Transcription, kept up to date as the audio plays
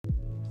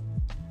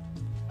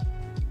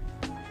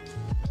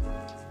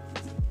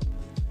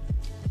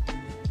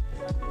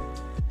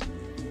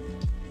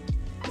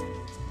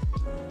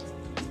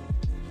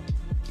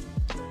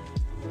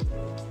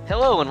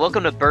Hello and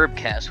welcome to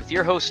Burbcast with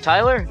your host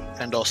Tyler.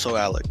 And also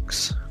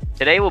Alex.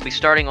 Today we'll be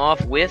starting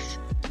off with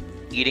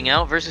eating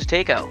out versus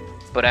takeout.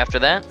 But after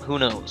that, who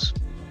knows?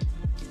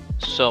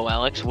 So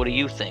Alex, what do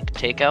you think?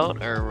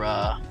 Takeout or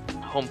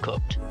home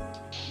cooked?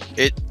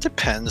 It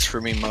depends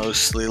for me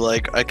mostly.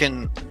 Like I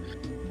can,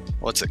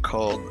 what's it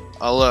called?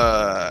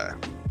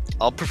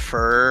 I'll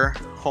prefer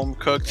home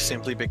cooked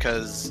simply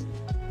because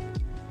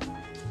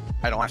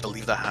I don't have to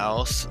leave the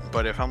house.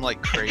 But if I'm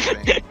like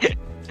craving,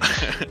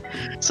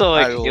 So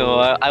like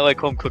I like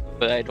home cooked,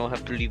 but I don't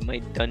have to leave my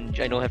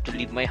dungeon. I don't have to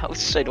leave my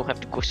house. I don't have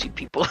to go see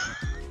people.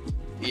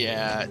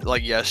 Yeah,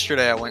 like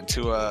yesterday I went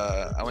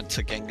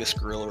to Genghis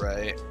Grill,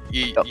 right?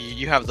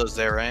 You have those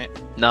there, right?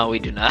 No, we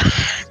do not.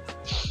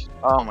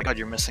 Oh my god,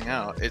 you're missing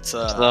out. It's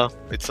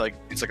like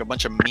a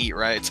bunch of meat,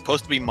 right? It's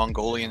supposed to be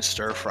Mongolian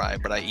stir fry,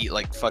 but I eat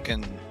like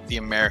fucking the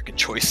American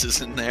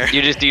choices in there.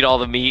 You just eat all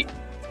the meat.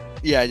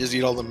 Yeah, I just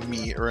eat all the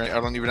meat, right?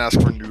 I don't even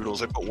ask for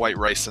noodles. I put white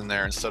rice in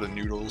there instead of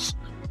noodles.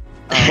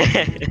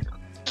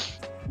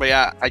 But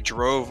yeah, I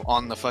drove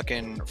on the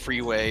fucking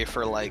freeway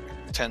for like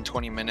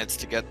 10-20 minutes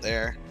to get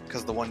there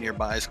because the one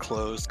nearby is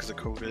closed because of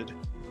COVID.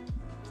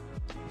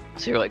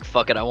 So you're like,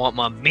 fuck it, I want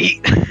my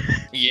meat.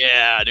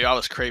 Yeah, dude, I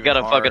was craving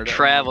Gotta hard. fucking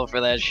travel for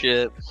that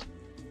shit.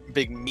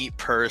 Big meat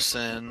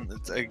person.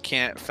 I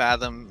can't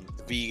fathom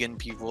vegan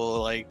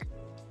people. Like,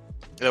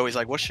 they're always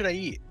like, what should I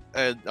eat?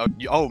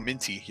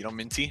 Minty. You know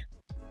minty?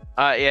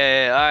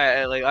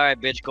 Yeah. All right,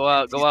 bitch, go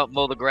out,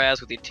 mow the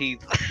grass with your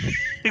teeth.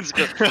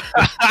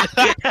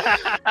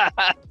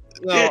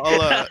 No,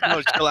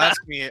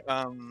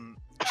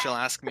 she'll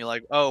ask me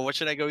like, oh, what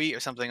should I go eat or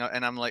something,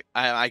 and I'm like,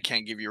 I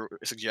can't give you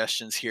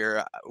suggestions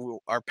here.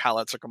 Our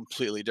palates are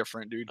completely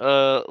different, dude.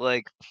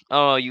 Like,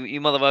 oh, you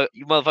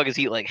motherfuckers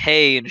eat like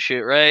hay and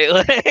shit, right?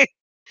 Like,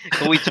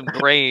 go eat some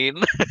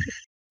grain.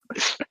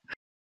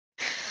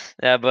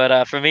 Yeah,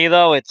 but for me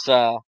though, it's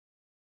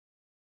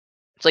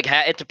like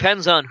it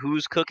depends on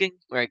who's cooking.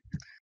 Like,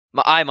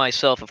 I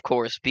myself, of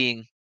course,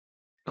 being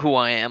who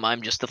I am,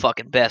 I'm just the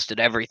fucking best at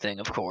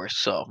everything, of course.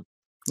 So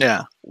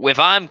Yeah. if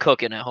I'm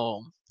cooking at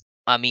home,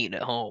 I'm eating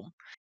at home.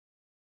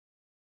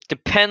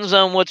 Depends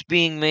on what's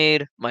being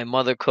made. My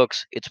mother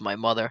cooks. It's my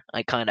mother.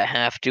 I kind of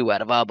have to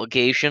out of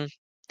obligation.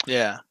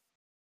 Yeah.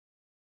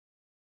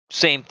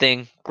 Same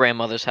thing.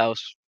 Grandmother's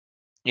house.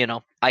 You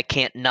know, I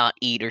can't not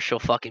eat or she'll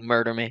fucking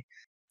murder me.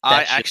 I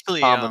That's just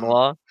actually common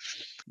law.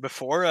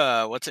 before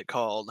what's it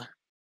called?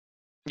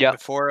 Yeah.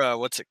 Before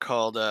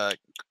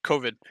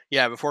COVID.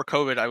 Yeah, before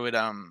COVID, I would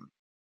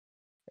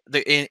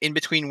in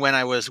between when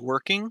I was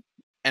working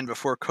and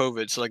before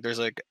COVID. So like, there's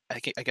like I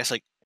guess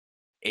like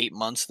 8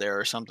 months there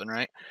or something,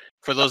 right?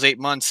 For those 8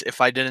 months, if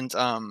I didn't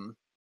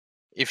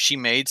if she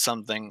made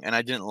something and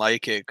I didn't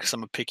like it because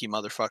I'm a picky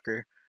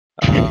motherfucker,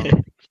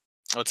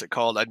 what's it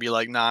called? I'd be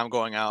like, nah, I'm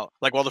going out.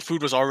 Like while the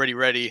food was already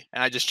ready,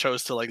 and I just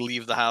chose to like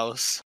leave the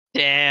house.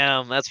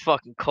 Damn, that's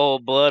fucking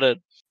cold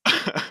blooded.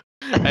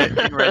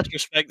 In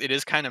retrospect, it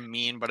is kind of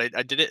mean, but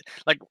I did it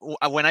like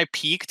when I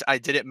peaked, I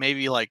did it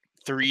maybe like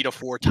 3 to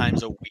 4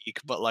 times a week,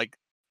 but like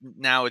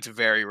now it's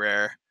very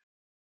rare.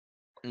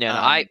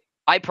 Yeah,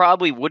 I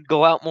probably would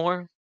go out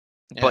more,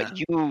 Yeah. but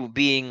you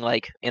being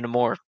like in a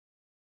more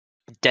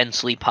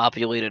densely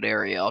populated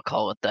area, I'll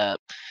call it that.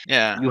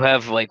 Yeah. You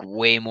have like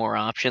way more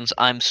options.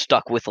 I'm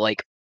stuck with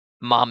like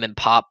mom and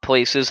pop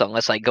places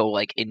unless I go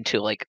like into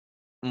like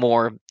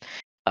more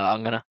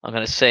I'm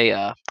gonna say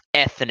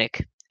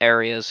ethnic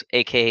areas,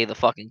 aka the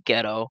fucking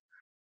ghetto,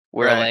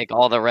 where Right. like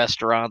all the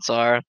restaurants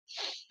are.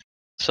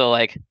 So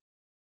like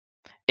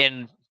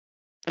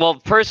well,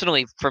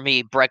 personally for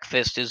me,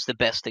 breakfast is the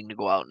best thing to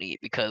go out and eat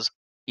because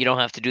you don't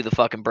have to do the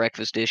fucking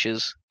breakfast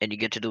dishes and you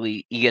get to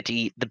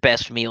eat the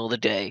best meal of the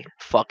day,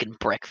 fucking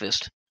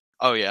breakfast.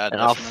 Oh yeah, And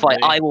definitely.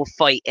 I will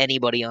fight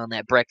anybody on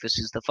that. Breakfast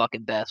is the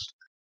fucking best.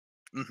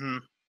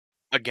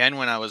 Again,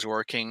 when I was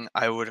working,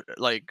 I would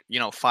like,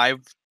 5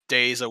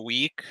 days a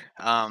week,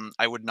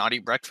 I would not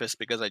eat breakfast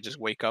because I just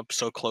wake up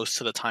so close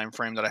to the time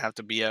frame that I have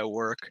to be at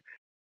work,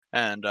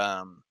 and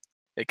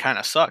it kind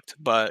of sucked.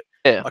 But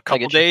Yeah, a I couple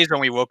get you. days when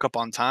we woke up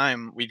on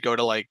time, we'd go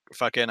to like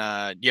fucking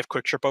do you have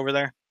Quick Trip over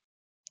there?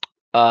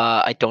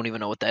 I don't even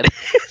know what that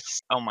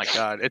is. Oh my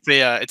god,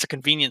 it's a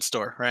convenience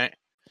store, right?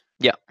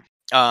 Yeah.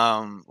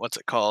 What's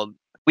it called?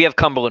 We have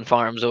Cumberland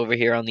Farms over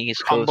here on the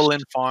East Coast.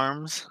 Cumberland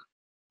Farms.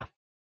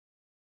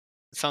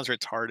 It sounds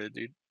retarded,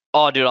 dude.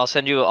 Oh, dude, I'll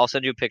send you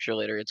a picture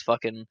later. It's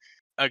fucking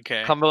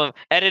Okay. Cumberland.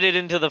 Edit it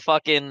into the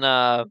fucking.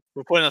 We're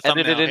putting a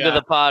thumbnail. Edit it into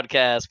the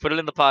podcast. Put it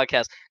in the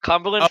podcast.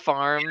 Cumberland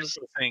Farms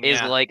is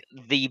yeah. like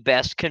the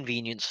best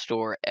convenience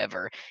store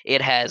ever.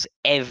 It has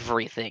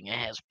everything. It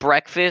has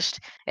breakfast.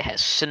 It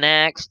has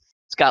snacks.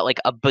 It's got like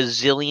a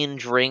bazillion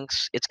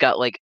drinks. It's got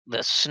like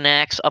the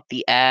snacks up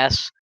the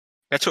ass.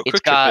 That's what It's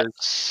Quick Trip got is.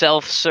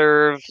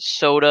 self-serve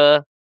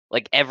soda,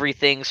 like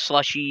everything,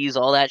 slushies,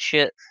 all that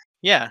shit.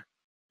 Yeah.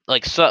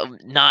 Like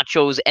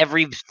nachos,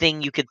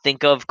 everything you could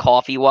think of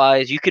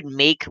coffee-wise. You could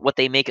make what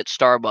they make at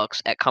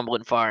Starbucks at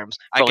Cumberland Farms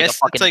for like a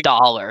fucking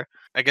 $1.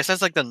 I guess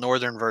that's like the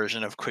northern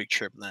version of Quick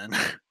Trip then.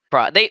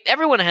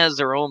 Everyone has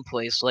their own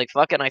place. Like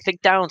fucking, I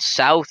think down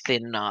south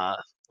in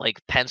like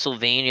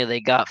Pennsylvania, they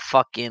got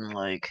fucking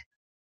like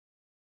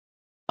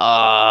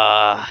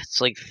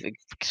it's like it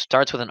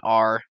starts with an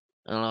R.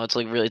 I don't know. It's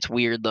like really, it's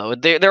weird though.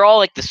 They're all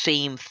like the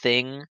same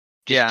thing,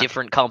 just Yeah.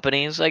 different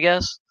companies, I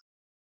guess.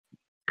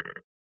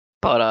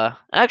 But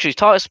actually,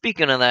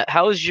 speaking of that,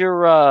 how's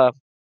your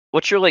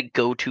what's your like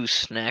go-to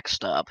snack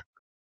stop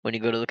when you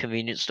go to the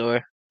convenience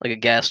store, like a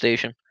gas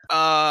station?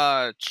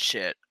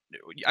 Shit.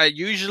 I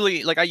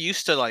usually like I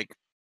used to like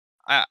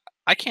I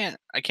I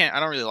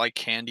don't really like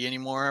candy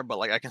anymore, but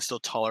like I can still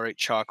tolerate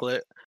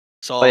chocolate.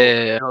 Oh yeah, So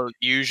yeah, yeah. it'll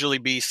usually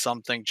be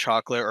something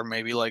chocolate or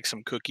maybe like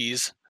some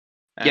cookies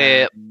Yeah,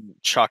 yeah, and yeah.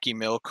 chalky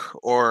milk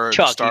or the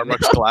Chalky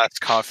Starbucks milk. glass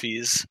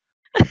coffees.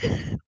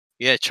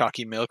 Yeah,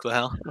 chalky milk, the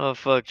hell. Oh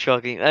fuck,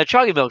 chalky.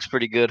 Chalky milk's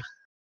pretty good.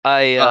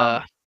 I Um,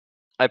 uh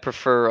I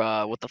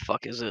prefer what the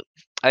fuck is it?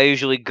 I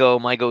usually go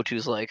my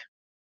go-to's like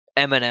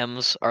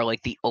M&Ms are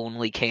like the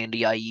only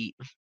candy I eat.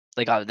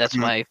 Like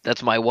mhm.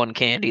 that's my one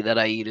candy that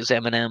I eat is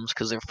M&Ms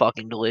because they're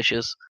fucking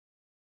delicious.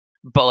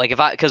 But like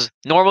because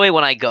normally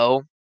when I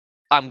go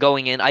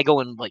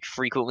in like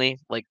frequently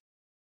like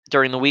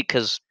during the week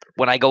because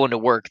when I go into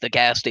work the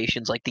gas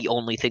station's like the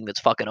only thing that's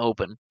fucking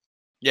open.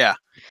 Yeah.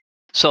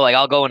 So like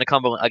I'll go into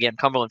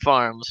Cumberland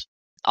Farms.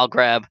 I'll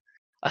grab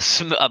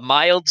a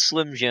mild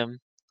Slim Jim,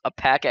 a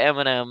pack of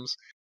M&Ms.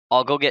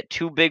 I'll go get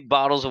 2 big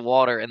bottles of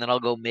water, and then I'll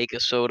go make a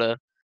soda,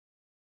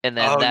 and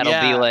then Oh that'll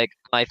be yeah. like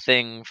my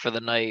thing for the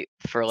night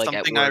for like at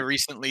Something I work.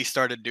 recently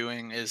started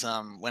doing is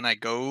when I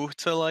go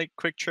to like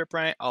Quick Trip,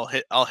 right? I'll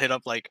hit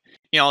up like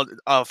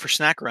for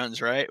snack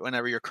runs, right?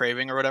 Whenever you're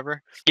craving or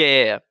whatever, Yeah,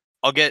 yeah, yeah.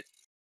 I'll get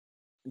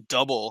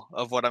double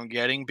of what I'm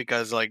getting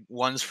because like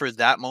one's for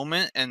that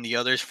moment and the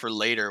other's for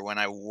later when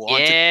I want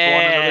to go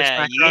on another Yeah,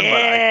 snack run, but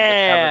I can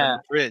just have it in yeah.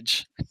 the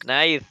fridge.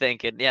 Now you're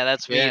thinking. Yeah,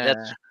 that's me.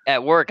 That's Yeah,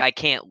 at work. I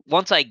can't.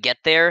 Once I get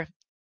there,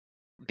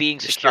 being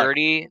you're stuck.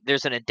 security,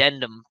 there's an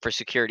addendum for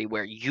security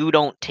where you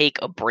don't take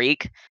a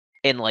break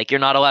and like you're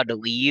not allowed to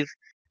leave,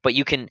 but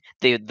you can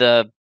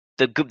the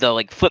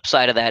like flip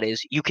side of that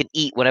is you can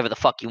eat whatever the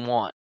fuck you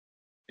want.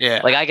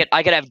 Like Yeah.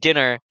 I could have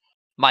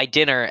my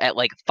dinner at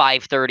like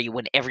 5:30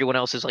 when everyone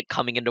else is like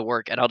coming into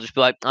work and I'll just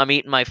be like I'm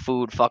eating my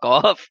food, fuck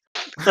off.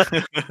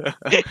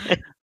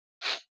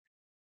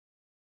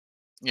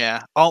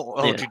 Yeah.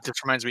 Oh, Yeah. dude,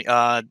 this reminds me.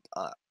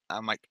 I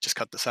might just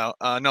cut this out.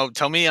 No,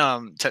 tell me.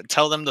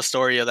 Tell them the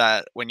story of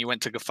that when you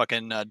went to go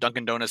fucking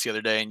Dunkin' Donuts the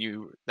other day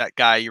and that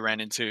guy you ran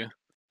into,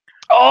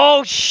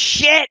 Oh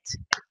shit.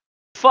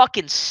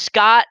 Fucking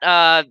Scott.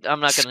 I'm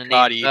not gonna name.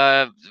 Scotty.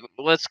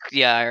 Let's.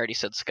 Yeah, I already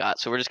said Scott,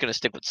 so we're just gonna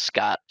stick with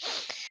Scott.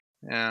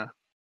 Yeah.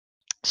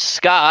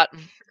 Scott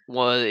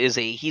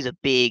he's a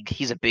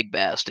big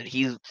bastard.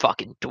 He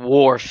fucking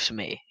dwarfs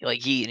me. Like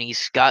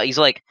he's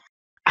like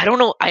I don't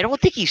know. I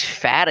don't think he's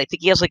fat. I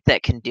think he has like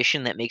that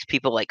condition that makes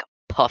people like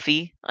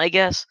puffy. I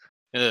guess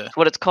Ugh. that's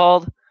what it's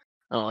called.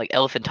 I don't know, like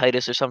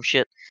elephantitis or some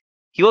shit.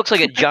 He looks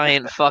like a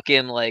giant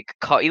fucking like.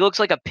 He looks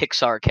like a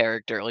Pixar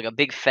character, like a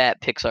big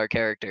fat Pixar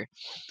character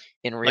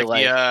in real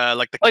life.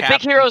 Like the Like big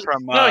captain heroes.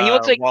 from No, he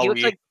looks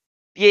Wall-E. like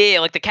yeah,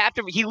 like the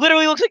captain. He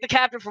literally looks like the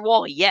captain from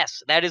Wall-E.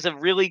 Yes, that is a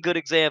really good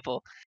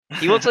example.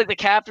 He looks like the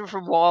captain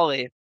from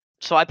Wall-E.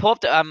 So I pulled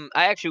up to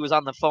I actually was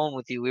on the phone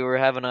with you. We were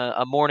having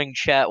a morning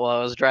chat while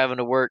I was driving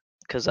to work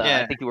because I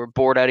Yeah. think you were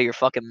bored out of your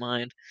fucking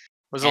mind.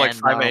 Was it like And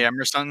 5 a.m.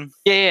 or something?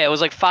 yeah, it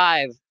was like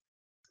 5,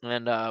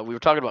 and we were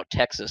talking about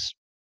Texas.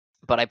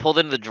 But I pulled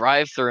into the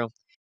drive-through.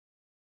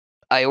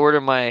 I order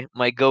my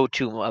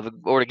go-to. I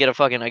get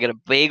a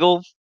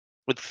bagel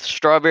with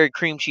strawberry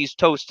cream cheese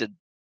toasted,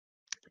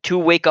 2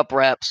 wake up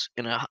wraps,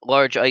 and a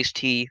large iced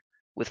tea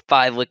with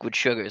 5 liquid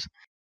sugars.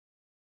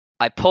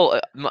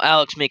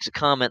 Alex makes a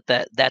comment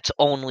that that's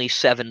only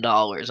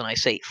 $7, and I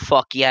say,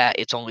 "Fuck yeah,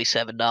 it's only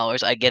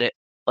 $7." I get it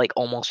like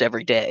almost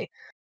every day.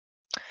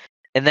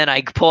 And then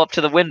I pull up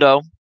to the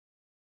window.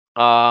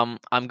 I'm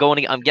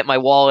getting my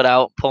wallet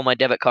out, pull my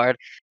debit card.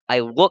 I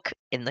look,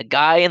 and the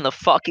guy in the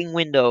fucking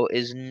window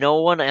is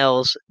no one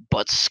else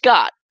but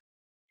Scott.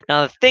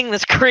 Now the thing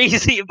that's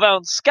crazy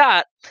about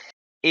Scott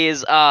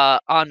is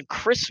on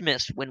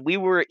Christmas when we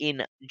were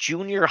in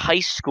junior high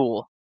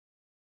school,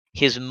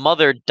 his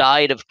mother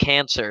died of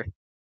cancer,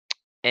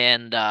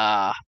 and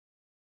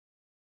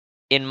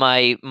in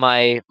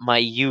my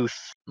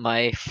youth,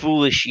 my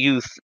foolish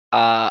youth,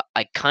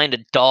 I kind of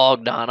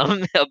dogged on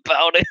him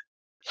about it.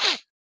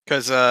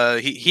 Because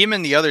him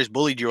and the others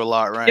bullied you a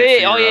lot, Yeah, right? For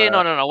yeah, oh your yeah,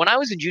 no, no, no. When I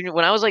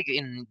was like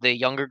in the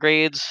younger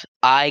grades,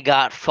 I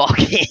got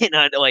fucking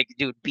like,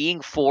 dude,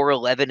 being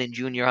 4'11" in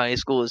junior high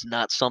school is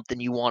not something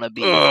you want to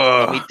be.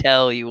 Let me ugh.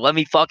 tell you. Let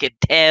me fucking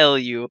tell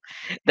you,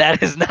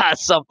 that is not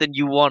something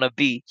you want to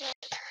be.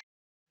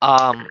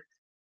 Um,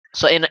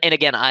 So and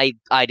again, I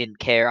didn't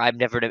care. I've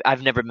never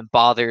been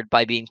bothered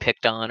by being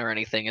picked on or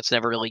anything. It's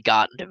never really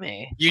gotten to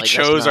me. You Like that's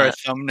chose our not.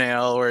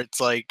 thumbnail where it's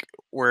like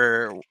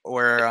where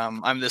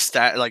I'm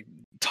the like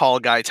tall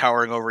guy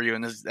towering over you,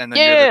 and then you're the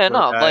Yeah, short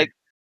no, guy. like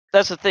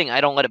that's the thing.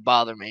 I don't let it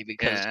bother me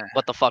because Yeah.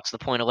 what the fuck's the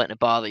point of letting it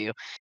bother you?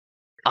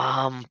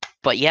 Um,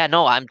 But yeah,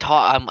 no,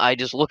 I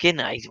just look in.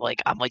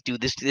 I'm like,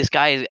 dude, this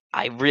guy.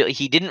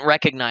 He didn't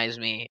recognize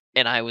me,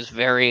 and I was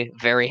very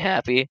very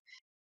happy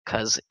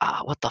because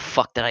what the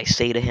fuck did I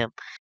say to him?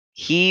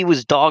 He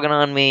was dogging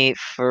on me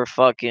for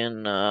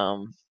fucking.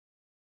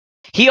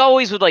 He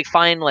always would like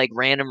find like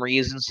random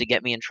reasons to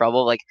get me in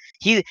trouble. Like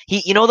he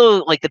you know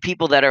those like the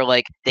people that are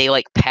like they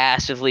like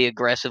passively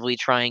aggressively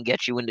try and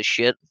get you into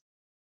shit.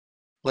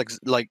 Like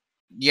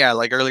yeah,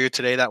 like earlier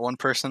today, that one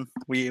person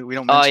we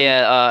don't Oh mention.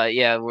 yeah,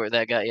 yeah, we're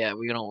that guy. Yeah,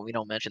 we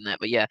don't mention that,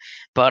 but yeah,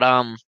 but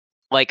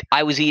like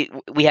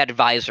we had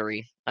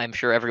advisory. I'm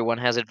sure everyone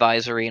has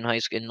advisory in high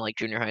school, in like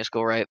junior high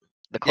school, right?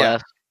 The Yeah,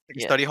 class. like a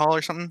Yeah, study hall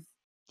or something.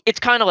 it's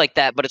kind of like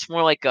that, but it's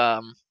more like I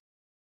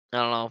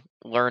don't know,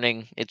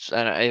 learning. It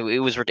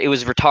was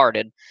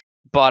retarded,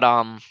 but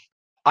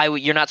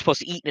you're not supposed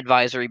to eat in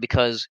advisory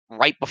because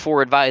right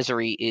before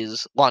advisory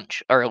is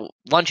lunch, or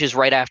lunch is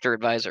right after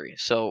advisory.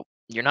 So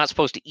you're not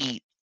supposed to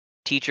eat.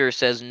 Teacher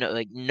says no,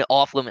 like no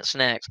off limit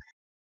snacks,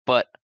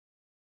 but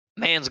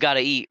man's got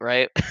to eat,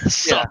 right?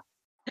 So Yeah.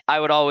 I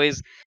would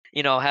always,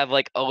 have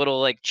like a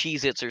little like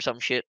Cheez Its or some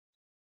shit,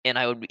 and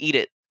I would eat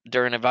it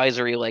during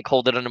advisory, like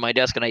hold it under my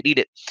desk and I'd eat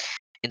it.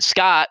 And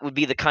Scott would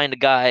be the kind of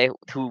guy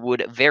who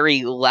would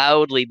very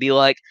loudly be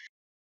like,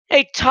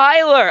 "Hey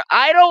Tyler,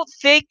 I don't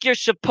think you're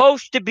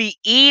supposed to be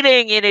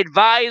eating in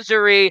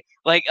advisory."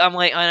 Like I'm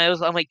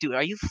like, dude,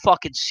 are you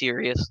fucking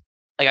serious?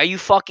 Like, are you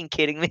fucking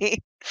kidding me?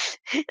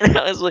 And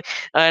I was like,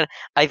 and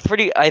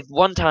I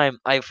one time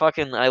I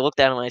looked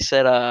at him and I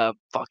said,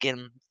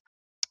 fucking,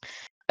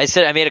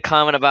 I made a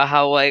comment about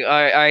how like, all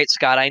right,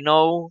 Scott, I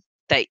know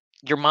that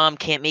your mom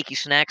can't make you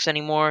snacks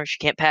anymore. She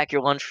can't pack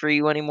your lunch for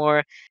you anymore,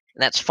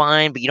 and that's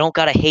fine. But you don't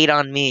gotta hate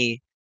on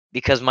me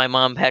because my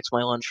mom packs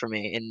my lunch for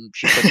me and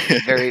she puts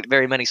very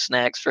very many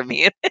snacks for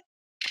me.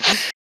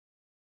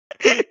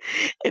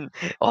 And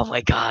oh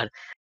my god,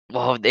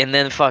 well, and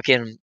then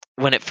fucking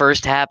when it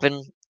first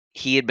happened,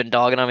 he had been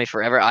dogging on me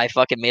forever. I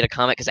fucking made a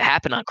comment because it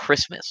happened on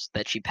Christmas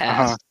that she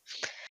Uh-huh. passed,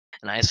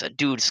 and I said,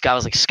 "Dude, Scott,"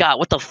 was like, "Scott,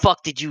 what the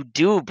fuck did you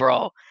do,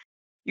 bro?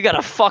 You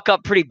gotta fuck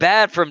up pretty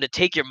bad for him to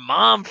take your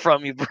mom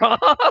from you, bro."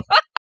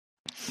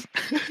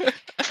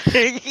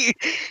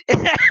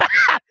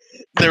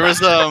 There was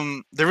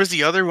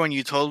the other one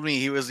you told me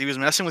he was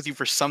messing with you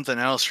for something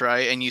else,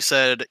 right? And you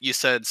said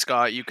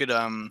Scott, you could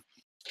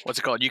what's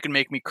it called? You can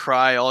make me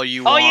cry all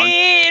you Oh yeah, want.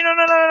 yeah, yeah, no,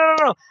 no, no, no,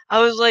 no, no.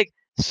 I was like,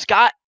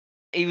 Scott.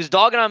 He was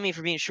dogging on me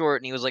for being short,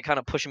 and he was like kind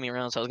of pushing me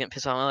around, so I was getting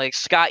pissed off. I'm like,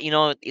 Scott,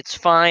 it's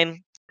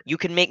fine. You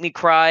can make me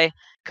cry,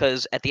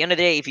 because at the end of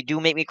the day, if you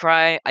do make me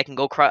cry, I can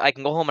go cry. I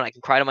can go home and I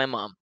can cry to my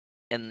mom,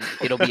 and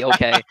it'll be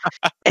okay.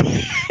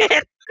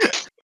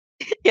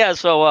 Yeah,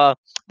 so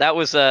that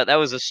was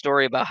a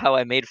story about how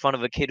I made fun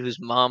of a kid whose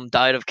mom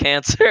died of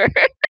cancer.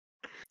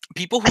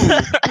 People who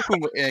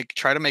like,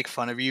 try to make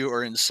fun of you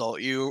or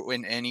insult you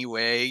in any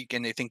way,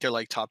 and they think they're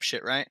like top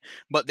shit, right?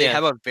 But they Yeah.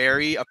 have a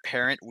very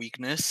apparent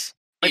weakness.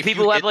 Like If you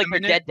people who have hit like them their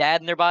in it, dead dad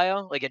in their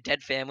bio, like a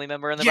dead family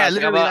member in their bio. yeah, It's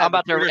like literally I'm that the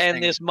about to weirdest end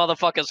thing. this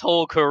motherfucker's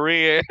whole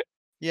career.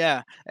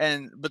 Yeah,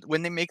 and but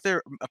when they make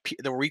their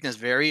weakness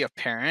very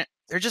apparent,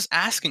 they're just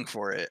asking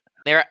for it.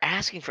 They're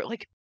asking for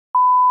like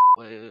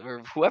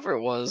or whoever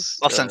it was.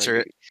 I'll censor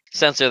it.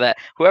 Censor that.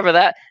 Whoever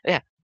that.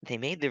 Yeah, they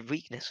made their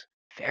weakness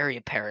very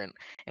apparent.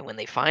 And when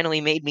they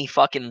finally made me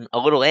fucking a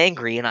little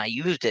angry and I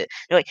used it,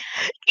 they're like,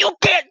 "You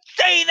can't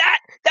say that.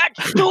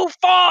 That's too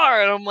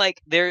far." And I'm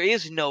like, there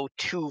is no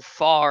too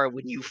far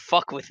when you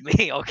fuck with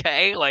me,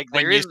 okay? Like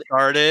When there you is.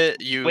 start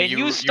it, When you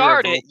you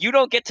start it, revoke. you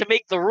don't get to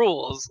make the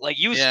rules. Like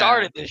you Yeah,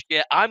 started this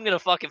shit. I'm gonna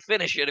fucking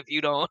finish it if you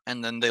don't.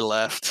 and then they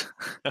left.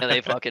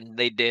 And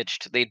they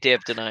ditched, they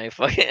dipped, and I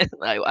fucking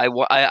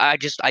I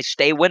just I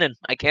stay winning.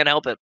 I can't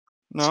help it.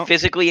 It's No,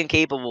 physically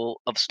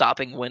incapable of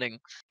stopping winning.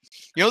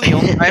 you know the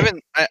only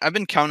I've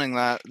been counting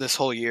that this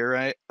whole year,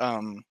 right?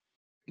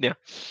 Yeah,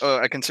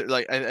 I consider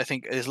like I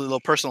think it's a little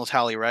personal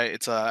tally, right?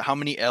 It's how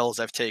many L's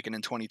I've taken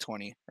in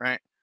 2020, right?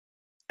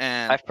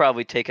 And I've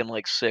probably taken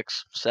like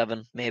 6,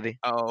 7, maybe,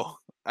 oh,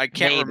 I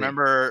can't maybe.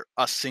 remember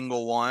a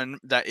single one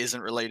that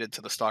isn't related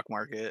to the stock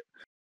market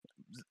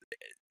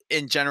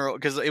in general,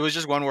 because it was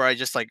just one where I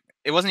just like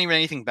it wasn't even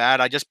anything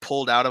bad. I just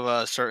pulled out of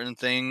a certain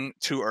thing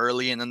too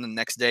early, and then the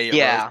next day it rose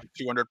Yeah,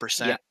 yeah,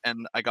 200%,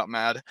 and I got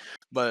mad.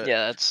 But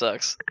yeah. That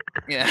sucks.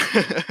 yeah,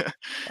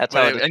 That's but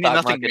how the I mean stock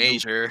nothing market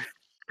moves. major.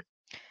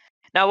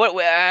 Now,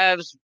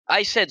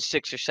 I said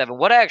 6 or 7.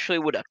 What actually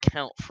would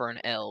account for an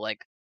L?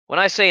 Like when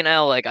I say an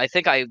L, like I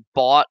think I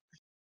bought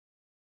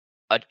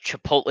a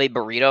Chipotle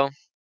burrito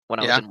when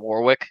I was Yeah, in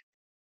Warwick.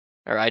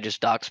 Or I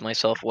just doxed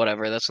myself,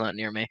 whatever. That's not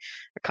near me.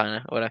 Or kind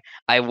of whatever.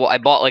 I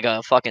bought like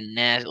a fucking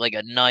like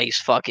a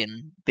nice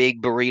fucking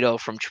big burrito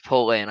from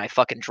Chipotle, and I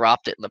fucking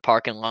dropped it in the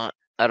parking lot.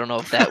 I don't know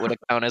if that would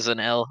count as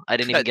an L. I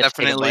didn't even that get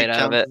to take a definitely bite out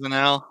of counts it. as an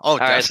L. Oh, All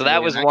right, so that definitely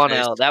in was that one case.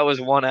 L. That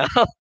was one L.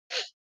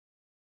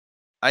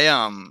 I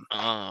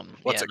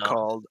what's Yeah, it no.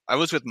 called? I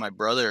was with my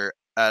brother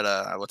at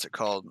a what's it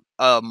called?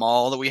 A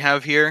mall that we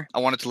have here. I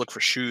wanted to look for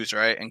shoes,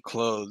 right, and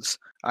clothes.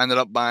 I ended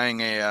up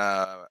buying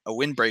a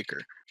windbreaker.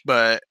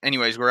 But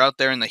anyways, we're out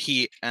there in the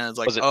heat, and it's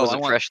like, oh, Was I it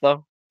want. fresh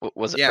though?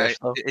 Was it Yeah, fresh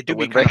though? it The do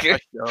be kind of windbreaker.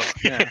 fresh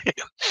though. Yeah,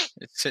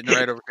 it's sitting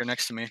right over here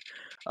next to me.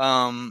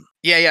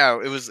 Yeah,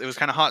 it was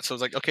kind of hot, so I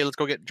was like, okay, let's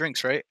go get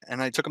drinks, right?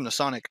 And I took him to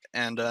Sonic,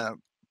 and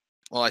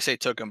well, I say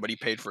took him, but he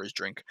paid for his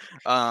drink.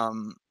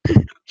 Um,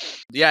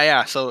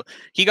 yeah. So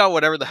he got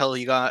whatever the hell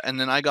he got, and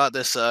then I got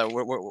this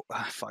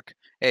fuck,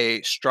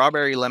 a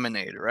strawberry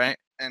lemonade, right?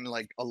 And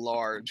like a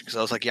large, because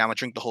I was like, yeah, I'm gonna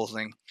drink the whole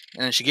thing.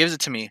 And then she gives it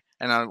to me,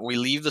 and we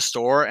leave the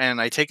store, and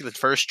I take the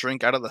first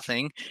drink out of the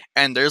thing,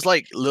 and there's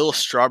like little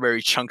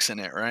strawberry chunks in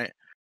it, right?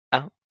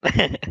 Oh.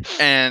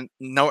 And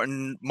no,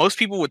 most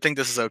people would think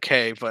this is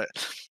okay, but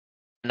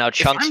Now if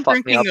chunks I'm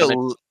fuck me drinking up,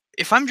 and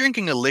if I'm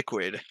drinking a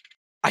liquid,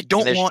 I and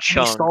don't there's want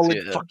any chunks. solid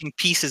Yeah, fucking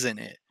pieces in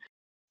it.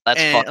 that's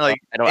And fucked up. like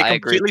it I agree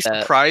with completely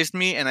that. surprised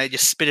me, and I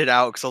just spit it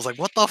out because I was like,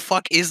 "What the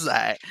fuck is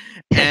that?"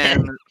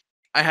 And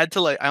I had to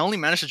I only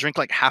managed to drink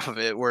like half of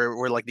it, where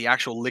like the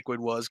actual liquid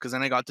was, because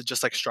then I got to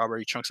just like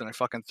strawberry chunks, and I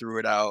fucking threw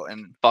it out.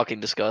 And Fucking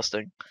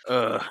disgusting.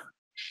 uh,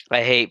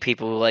 I hate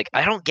people who like.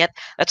 I don't get.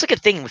 That's like a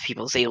thing with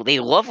people. They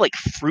love like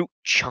fruit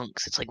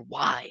chunks. It's like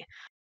why?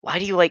 Why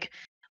do you like?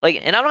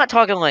 And I'm not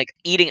talking like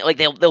eating. Like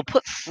they'll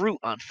put fruit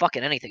on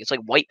fucking anything. It's like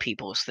white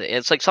people's thing.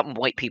 It's like something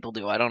white people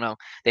do. I don't know.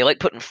 They like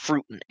putting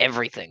fruit in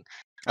everything.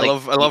 I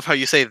Like love how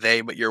you say they,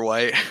 but you're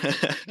white.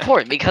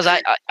 important because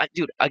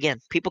dude, again,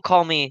 people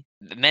call me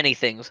many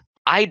things.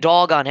 I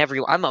dog on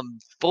everyone. I'm a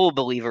full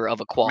believer of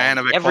Man equality.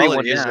 of equality,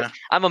 Everyone is. yeah.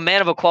 I'm a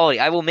man of equality.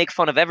 I will make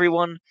fun of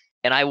everyone,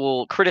 and I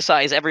will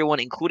criticize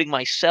everyone, including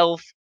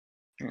myself,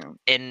 Yeah.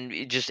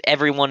 and just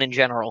everyone in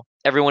general.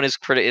 Everyone is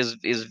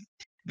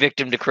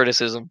victim to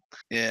criticism.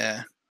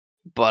 Yeah.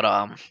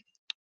 But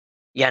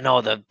yeah,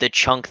 no, the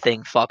chunk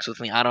thing fucks with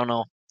me. I don't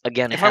know.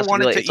 Again, it If I has to be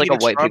wanted like to it's like eat a a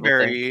white people thing.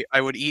 strawberry,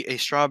 I would eat a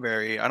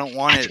strawberry. I don't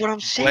want That's it what I'm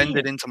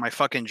blended saying. into my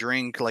fucking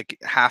drink like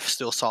half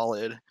still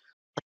solid.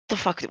 The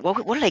fuck?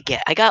 What did I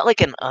get? I got like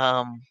an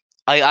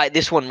I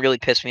this one really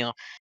pissed me off.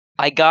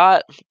 I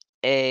got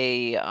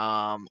a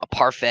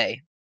parfait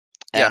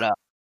at Yeah. a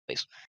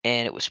place,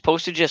 and it was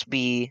supposed to just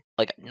be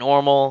like a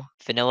normal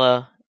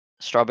vanilla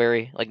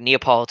strawberry, like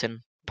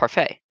Neapolitan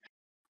parfait.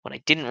 What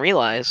I didn't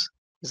realize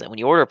is that when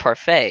you order a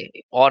parfait,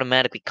 it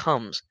automatically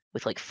comes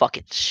with like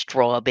fucking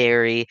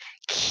strawberry,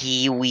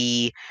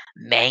 kiwi,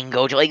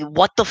 mango. Like,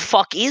 what the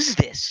fuck is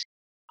this?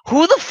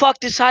 Who the fuck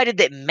decided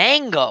that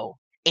mango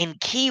and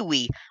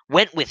kiwi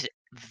went with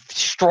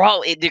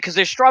straw? Because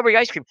there's strawberry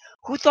ice cream.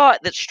 Who thought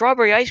that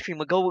strawberry ice cream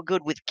would go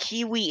good with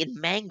kiwi and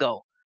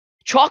mango?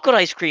 Chocolate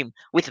ice cream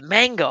with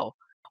mango.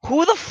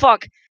 Who the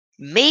fuck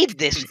made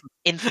this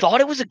and thought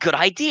it was a good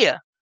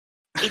idea?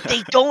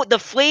 They don't. The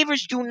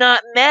flavors do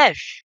not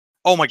mesh.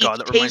 Oh my It god,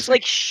 that tastes reminds me.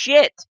 like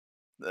shit.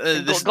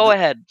 This Go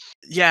ahead.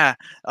 Yeah,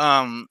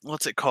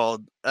 what's it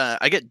called?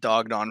 I get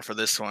dogged on for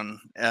this one.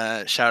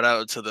 Shout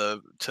out to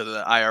the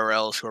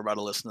IRLs who are about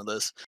to listen to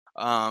this.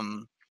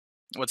 Um,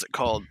 what's it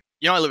called?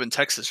 You know, I live in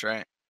Texas,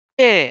 right?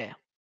 Yeah,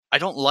 I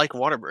don't like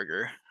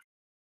Whataburger.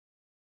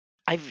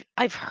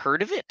 I've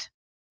heard of it.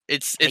 I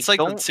It's like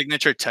the don't.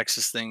 signature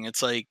Texas thing.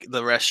 It's like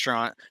the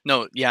restaurant.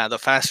 No, yeah, the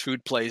fast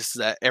food place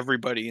that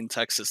everybody in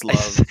Texas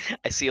loves.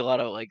 I see a lot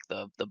of like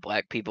the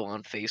black people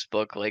on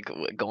Facebook like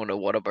going to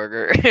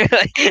Whataburger,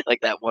 like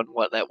that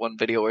one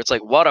video where it's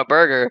like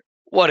Whataburger.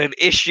 What an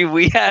issue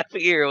we have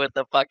here with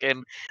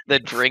the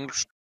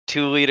drinks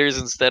 2 liters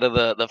instead of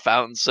the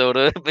fountain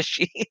soda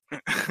machine.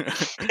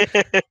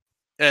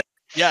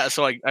 Yeah,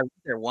 so I went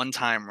there one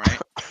time, right?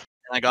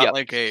 And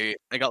Yep.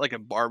 I got like a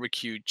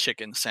barbecue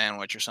chicken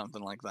sandwich or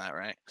something like that,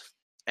 right?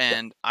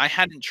 And I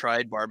hadn't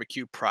tried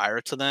barbecue prior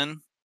to then,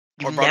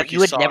 or barbecue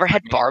You had sauce, never I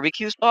had mean.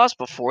 barbecue sauce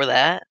before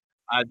that?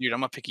 Dude,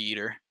 I'm a picky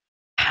eater.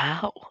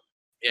 How? All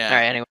Yeah,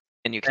 right. Anyway,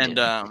 and you and,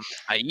 continue.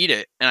 I eat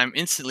it, and I'm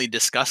instantly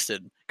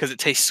disgusted because it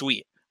tastes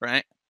sweet,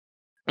 right?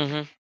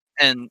 Hmm.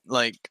 And,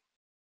 like,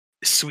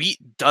 sweet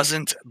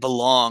doesn't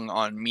belong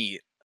on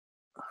meat.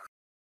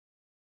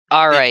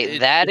 All It right, it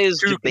that is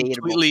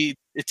debatable.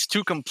 it's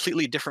 2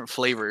 completely different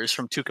flavors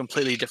from 2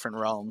 completely different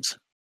realms.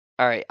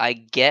 All right, I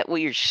get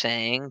what you're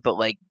saying, but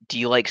like, do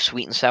you like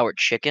sweet and sour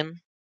chicken?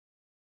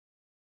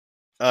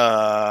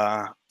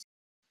 Uh,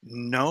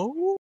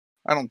 no?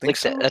 I don't think Like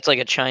that, so. that's like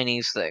a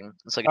Chinese thing.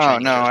 It's like a Oh,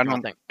 Chinese no, I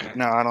restaurant don't thing.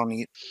 no, I don't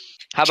eat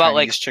How about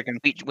like Chinese chicken.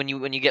 when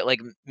you get like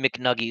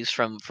McNuggies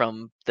from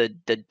the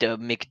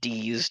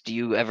McD's, do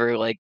you ever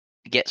like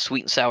get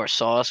sweet and sour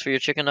sauce for your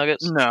chicken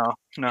nuggets? No,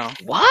 no.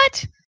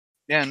 What?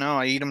 Yeah, no,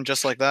 I eat them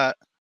just like that.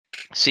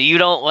 So you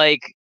don't like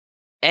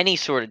any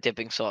sort of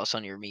dipping sauce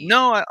on your meat?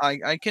 No,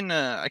 I can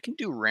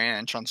do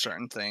ranch on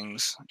certain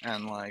things,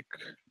 and, like,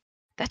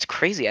 That's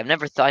crazy. I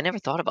never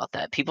thought about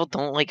that. People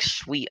don't like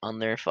sweet on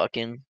their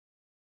fucking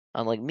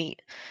on like meat.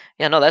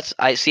 Yeah, no, that's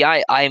I see.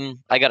 I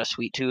got a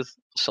sweet tooth,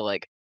 so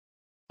like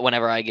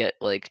whenever I get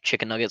like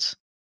chicken nuggets,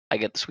 I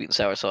get the sweet and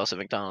sour sauce at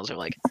McDonald's. Or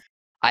like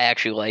I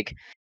actually like.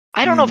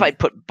 I don't know if mm, I'd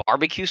put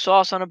barbecue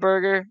sauce on a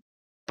burger,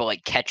 but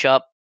like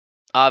ketchup,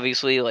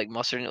 obviously, like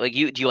mustard. Like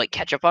you, do you like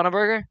ketchup on a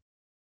burger?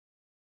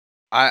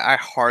 I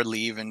hardly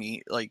even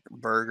eat like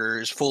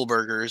burgers, full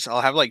burgers.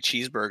 I'll have like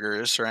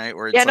cheeseburgers, right?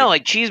 Where Yeah, it's no,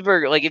 like like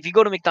cheeseburger. Like if you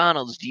go to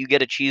McDonald's, do you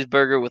get a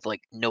cheeseburger with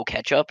like no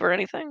ketchup or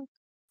anything?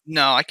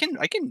 no, I can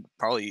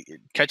probably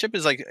ketchup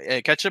is like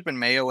ketchup and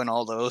mayo and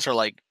all those are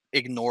like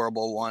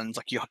ignorable ones.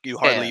 Like you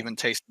hardly Yeah. even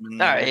taste them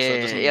in All right, there, so it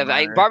yeah, doesn't yeah. even Yeah,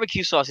 matter.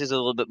 barbecue sauce is a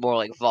little bit more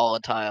like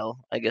volatile,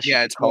 I guess you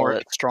Yeah, could it's call more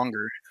it. it's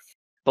stronger.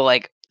 But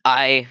like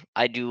I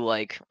do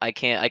like I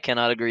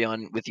cannot agree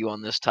on with you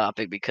on this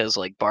topic because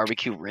like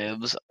barbecue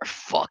ribs are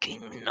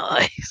fucking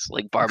nice.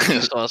 Like barbecue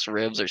sauce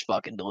ribs are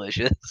fucking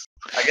delicious.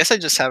 I guess I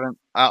just haven't.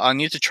 I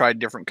need to try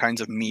different kinds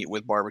of meat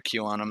with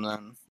barbecue on them.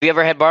 Then, You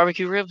ever had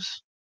barbecue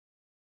ribs?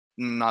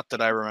 not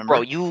that I Bro,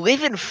 remember, you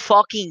live in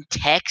fucking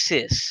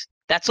Texas.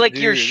 That's like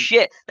your dude.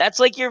 shit. That's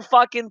like your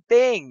fucking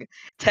thing. You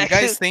guys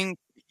Texas think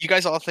you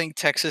guys all think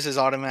Texas is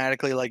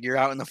automatically like you're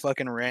out in the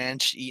fucking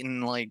ranch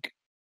eating like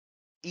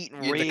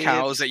eating the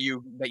cows ribs. that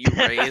you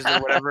raised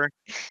or whatever.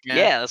 Yeah,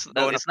 Yeah,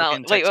 going to it's not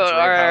fucking like Texas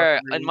all Rib House right,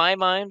 every in week. my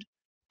mind,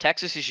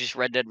 Texas is just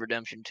Red Dead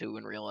Redemption 2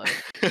 in real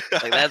life.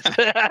 Like that's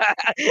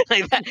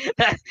like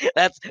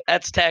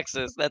that's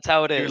Texas. That's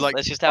how it Dude, is. like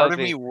That's just how part it of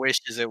me be.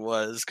 wishes it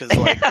was because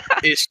like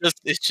it's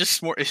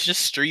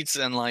just streets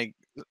and like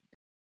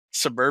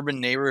suburban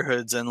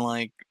neighborhoods and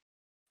like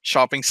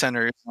shopping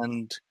centers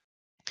and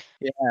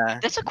yeah,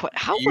 That's a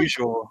the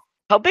usual.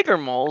 how big are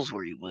malls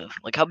where you live?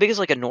 Like how big is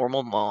like a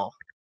normal mall?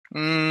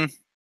 Mm,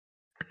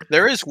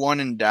 there is one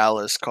in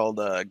Dallas called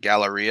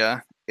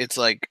Galleria. It's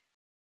like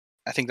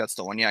I think that's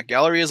the one. Yeah,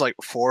 Galleria is like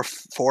four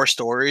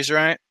stories,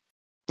 right?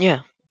 Yeah.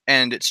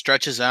 And it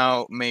stretches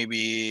out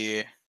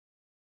maybe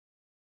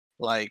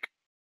like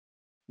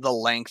the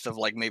length of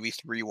like maybe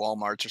three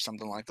Walmarts or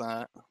something like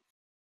that.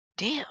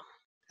 Damn.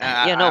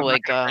 Yeah, I, no, I'm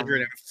not gonna measure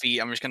it in feet.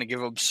 I'm just gonna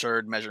give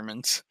absurd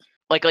measurements.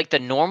 like the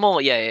normal,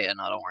 yeah,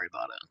 no, don't worry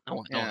about it. No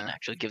one Yeah.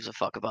 actually gives a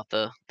fuck about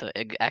the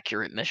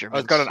accurate Oh, it's got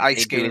measurements. an If ice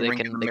they do, skating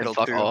rink in the they can middle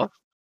fuck too. off.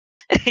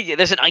 Yeah,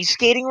 there's an ice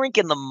skating rink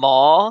in the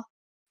mall.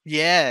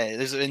 Yeah,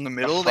 there's in the The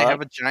middle they have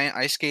fuck? a giant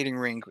ice skating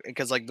rink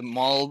because like the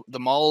mall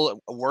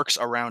works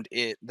around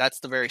it. That's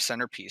the very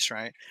centerpiece,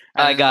 right?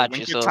 And I then in the got you.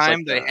 winter So it's like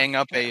time they the hang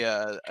up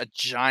yeah. a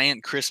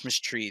giant Christmas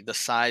tree the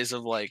size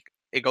of like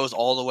it goes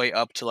all the way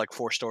up to like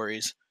 4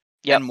 stories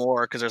Yep. and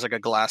more because there's like a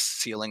glass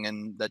ceiling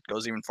and that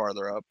goes even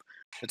farther up.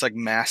 It's like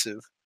massive.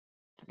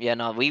 Yeah,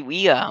 no, we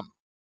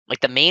like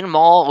the main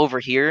mall over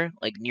here,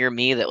 like near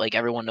me that like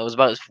everyone knows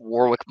about is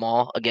Warwick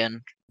Mall.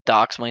 Again,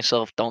 dox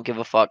myself, don't give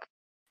a fuck.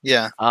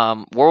 Yeah.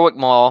 Warwick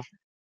Mall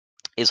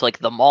is like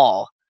the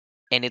mall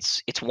and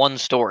it's one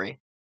story.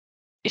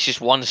 It's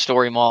just one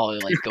story mall.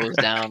 It like goes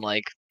down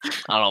like I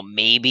don't know,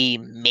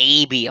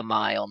 maybe a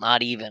mile,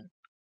 not even.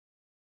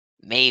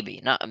 Maybe,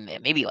 not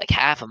maybe like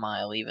half a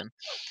mile even.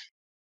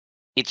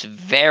 It's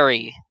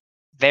very,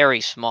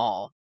 very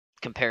small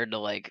compared to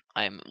like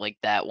I'm like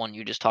that one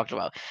you just talked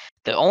about.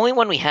 The only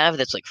one we have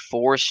that's like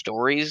 4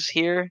 stories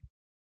here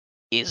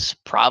is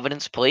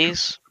Providence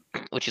Place,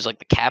 which is like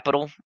the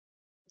capital.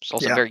 It's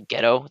also Yeah. very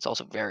ghetto. It's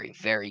also very,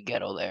 very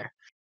ghetto there.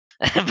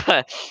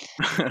 But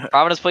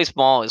Providence Place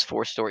Mall is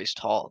 4 stories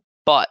tall,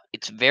 but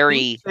it's Didn't very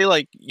you say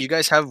like you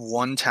guys have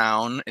one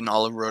town in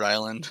all of Rhode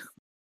Island?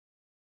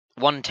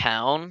 one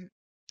town.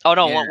 Oh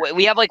no, Yeah.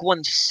 we have like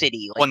one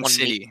city, like One one main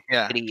city.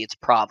 Yeah. city. It's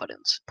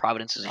Providence.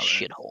 Providence is a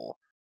Providence. shithole.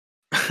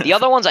 The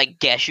other ones, I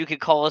guess you could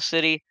call a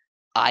city.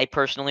 I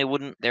personally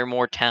wouldn't. They're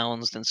more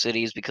towns than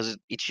cities because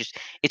it's just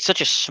it's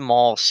such a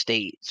small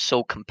state,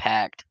 so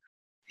compact.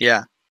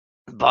 Yeah.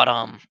 But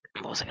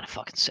what was I gonna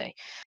fucking say?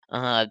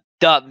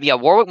 Yeah,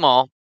 Warwick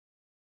Mall,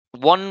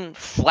 one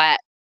flat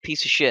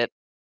piece of shit.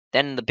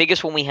 Then the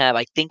biggest one we have,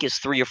 I think, is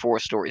 3 or 4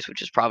 stories,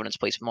 which is Providence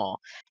Place Mall.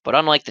 But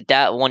unlike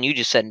the one you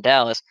just said in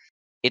Dallas,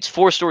 it's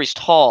 4 stories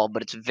tall,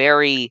 but it's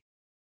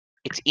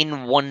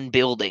in one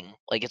building.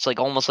 Like it's like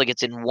almost like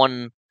it's in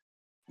one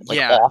like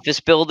Yeah. office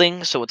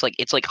building, so it's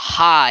like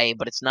high,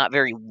 but it's not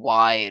very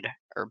wide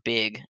or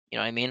big. You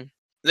know what I mean?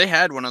 They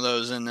had one of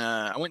those and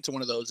I went to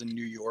one of those in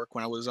New York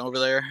when I was over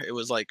there. It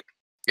was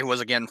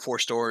again 4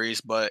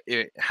 stories, but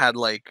it had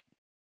like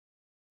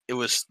it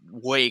was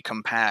way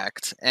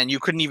compact and you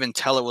couldn't even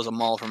tell it was a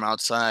mall from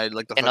outside.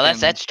 Like the And no, fucking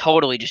that's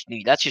totally just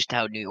New. That's just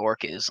how New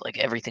York is. Like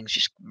everything's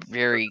just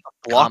very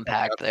block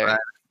compact outside. there.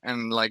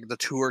 And like the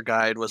tour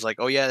guide was like,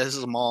 "Oh yeah, this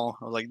is a mall."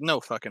 I was like, "No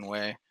fucking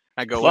way."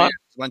 I go in, Fuck.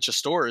 it's a bunch of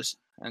stores,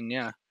 and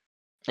yeah,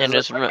 And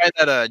there's like just right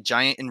by that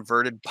giant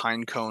inverted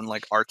pine cone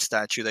like art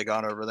statue they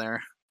got over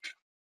there.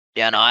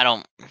 yeah, no, I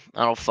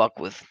don't fuck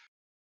with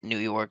New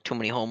York. Too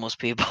many homeless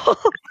people.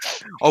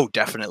 Oh,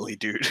 definitely,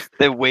 dude.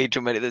 They're way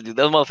too many. Those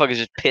motherfuckers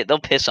just they'll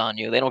piss on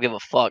you. They don't give a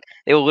fuck.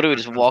 They will literally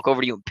just walk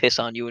over to you and piss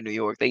on you in New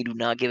York. They do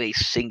not give a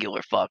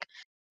singular fuck.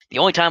 The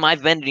only time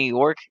I've been to New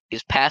York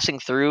is passing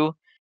through,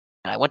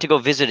 and I went to go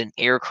visit an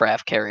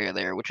aircraft carrier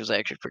there, which was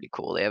actually pretty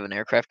cool. They have an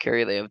aircraft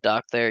carrier. They have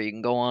dock there. You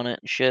can go on it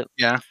and shit.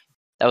 Yeah.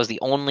 That was the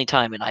only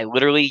time, and I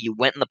literally you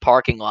went in the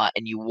parking lot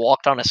and you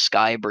walked on a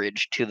sky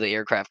bridge to the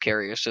aircraft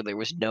carrier, so there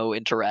was no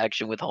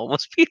interaction with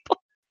homeless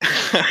people.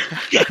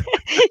 you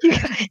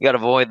gotta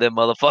avoid them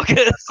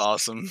motherfuckers.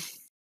 Awesome.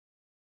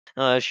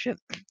 Oh shit.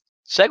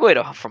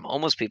 segue from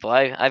homeless people.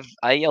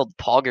 I yelled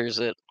poggers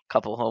at a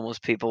couple homeless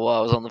people while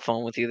I was on the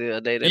phone with you the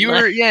other day, didn't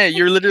I?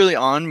 You're literally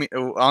on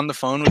the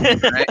phone with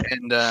me, right?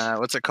 And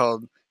what's it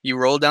called? You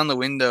rolled down the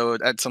window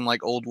at some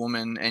like old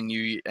woman,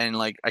 and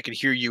like I could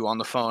hear you on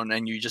the phone,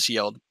 and you just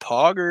yelled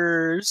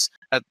 "poggers"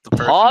 at the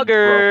person who drove off.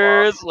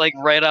 Poggers, like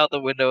right out the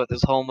window at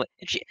this homeless.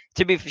 And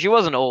she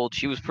wasn't old.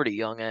 She was pretty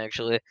young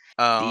actually.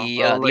 Oh,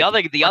 well, The like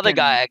other fucking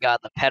guy I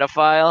got, the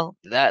pedophile.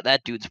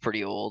 That dude's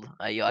pretty old.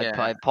 I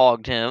yeah.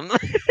 pogged him.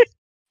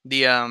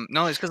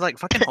 No, it's because like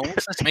fucking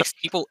homelessness makes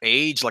people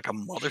age like a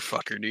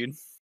motherfucker, dude.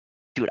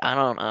 Dude,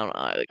 I'm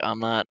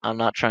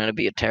not trying to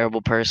be a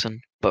terrible person,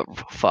 but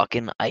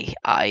fucking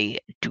I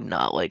do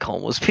not like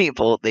homeless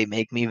people. They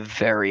make me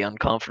very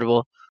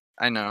uncomfortable.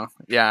 I know.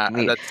 Yeah,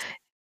 Me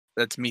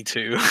that's me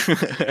too.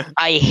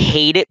 I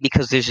hate it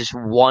because there's just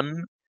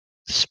one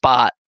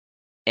spot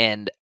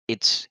and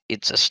it's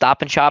a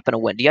Stop and Shop and a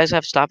Wendy's. Do you guys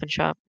have Stop and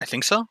Shop? I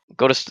think so.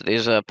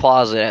 There's a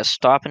plaza that has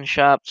Stop and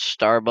Shop,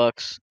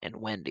 Starbucks, and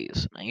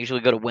Wendy's. I usually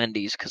go to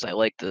Wendy's because I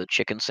like the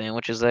chicken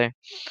sandwiches there.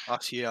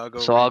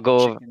 Asiago So I'll ranch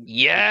go. chicken.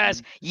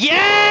 Yes,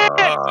 yes,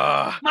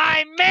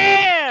 my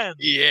man.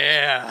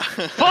 Yeah.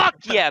 Fuck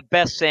yeah,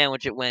 best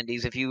sandwich at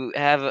Wendy's. If you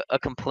have a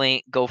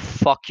complaint, go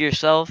fuck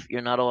yourself.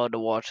 You're not allowed to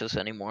watch this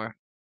anymore.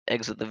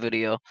 Exit the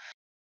video.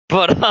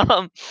 But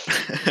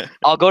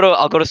I'll go to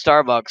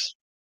Starbucks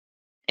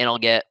and I'll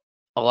get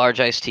a large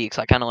iced tea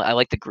because I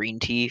like the green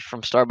tea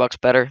from Starbucks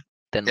better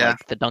than Yeah.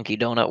 like the Dunkin'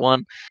 Donut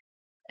one.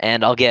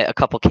 And I'll get a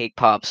couple cake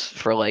pops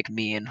for like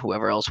me and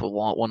whoever else will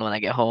want one when I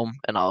get home.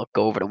 And I'll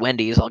go over to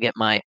Wendy's. I'll get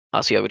my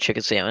Asiago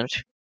chicken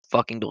sandwich,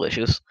 fucking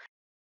delicious.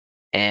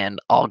 And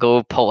I'll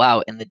go pull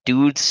out, and the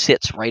dude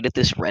sits right at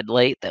this red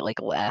light that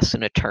like lasts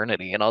an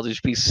eternity, and I'll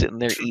just be sitting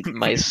there eating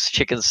my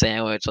chicken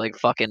sandwich like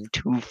fucking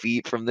 2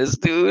 feet from this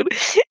dude,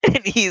 and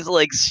he's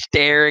like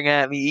staring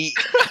at me.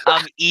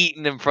 I'm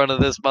eating in front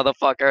of this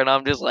motherfucker, and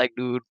I'm just like,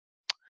 dude,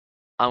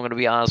 I'm gonna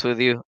be honest with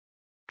you,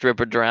 drip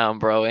or drown,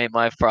 bro, ain't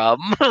my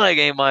problem, like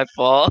ain't my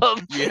fault.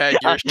 You had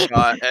your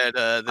shot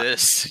at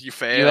this. You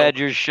failed. You had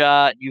your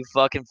shot, you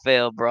fucking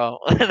failed, bro.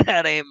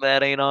 that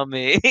ain't on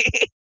me.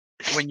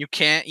 When you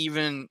can't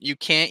even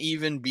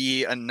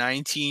be a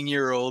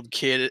 19-year-old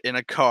kid in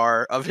a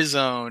car of his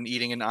own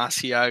eating an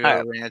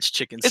Asiago ranch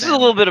chicken This sandwich. is a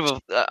little bit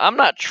of a. I'm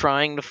not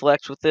trying to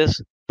flex with this,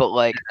 but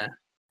like, Yeah.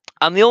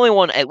 I'm the only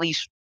one, at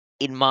least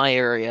in my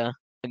area.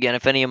 Again,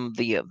 if any of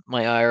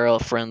my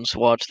IRL friends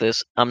watch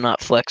this, I'm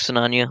not flexing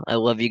on you. I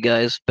love you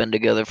guys. Been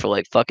together for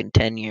like fucking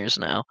 10 years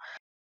now.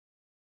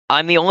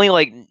 I'm the only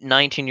like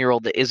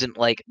 19-year-old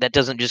that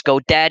doesn't just go,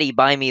 "Daddy,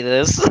 buy me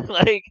this."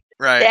 like,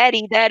 Right.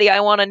 Daddy, I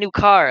want a new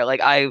car.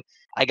 Like I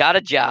got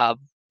a job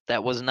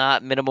that was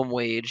not minimum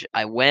wage.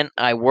 I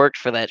worked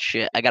for that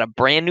shit. I got a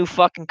brand new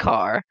fucking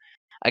car.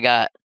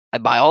 I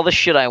buy all the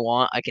shit I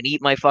want. I can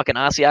eat my fucking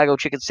Asiago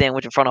chicken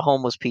sandwich in front of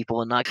homeless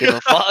people and not give a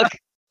fuck.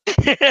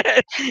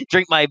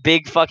 Drink my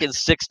big fucking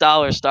 $6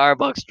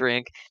 Starbucks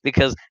drink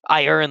because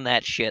I earned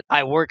that shit.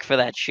 I work for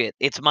that shit.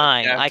 It's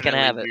mine. I can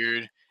have it.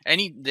 Weird.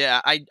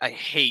 I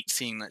hate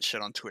seeing that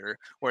shit on Twitter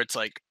where it's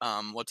like,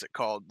 what's it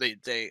called? This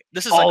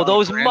is like on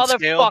those a grand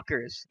scale.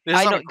 motherfuckers. This is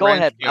I on know. a Go grand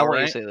ahead. I scale, want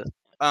you right? to say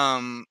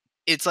this.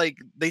 It's like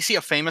they see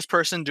a famous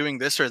person doing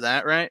this or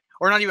that, right?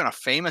 Or not even a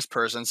famous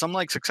person, some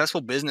like successful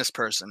business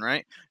person,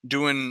 right?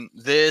 Doing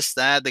this,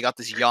 that. They got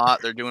this yacht.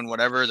 They're doing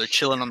whatever. They're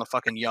chilling on the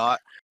fucking yacht.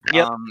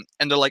 Yep.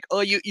 And they're like, oh,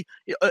 you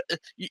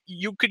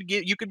could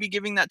be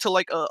giving that to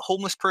like a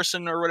homeless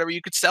person or whatever.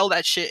 You could sell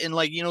that shit and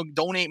like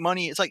donate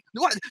money. It's like,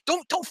 what?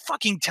 Don't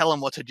fucking tell him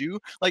what to do.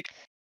 Like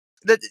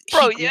that,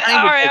 Bro. Yeah.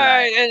 All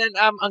right. And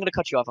I'm gonna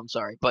cut you off. I'm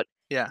sorry, but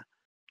yeah.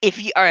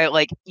 If you all right,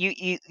 like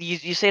you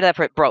say that,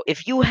 bro.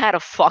 If you had a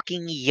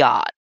fucking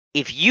yacht,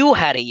 would you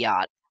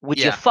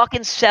Yeah.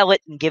 fucking sell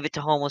it and give it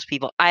to homeless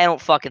people? I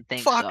don't fucking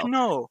think Fuck so.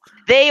 no.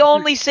 They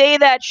only say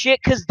that shit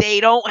because they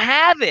don't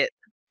have it.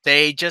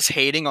 They just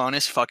hating on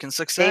his fucking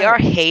success. They are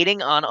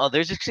hating on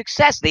others'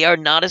 success. They are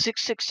not as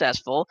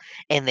successful,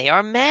 and they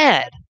are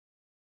mad.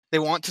 They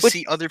want to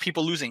see other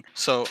people losing.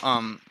 So,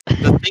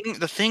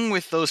 the thing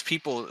with those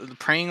people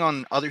preying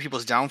on other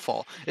people's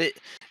downfall,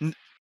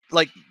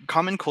 like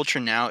common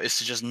culture now is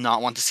to just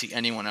not want to see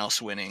anyone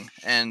else winning,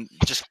 and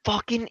just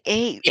fucking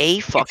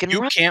if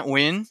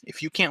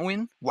you can't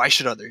win, why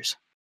should others?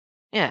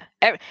 Yeah,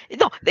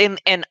 no, and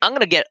I'm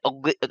gonna get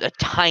a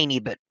tiny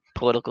bit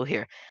political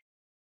here.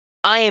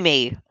 I am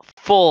a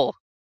full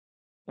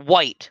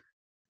white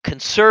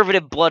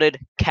conservative-blooded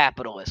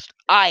capitalist.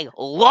 I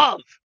love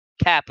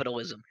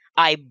capitalism.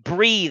 I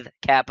breathe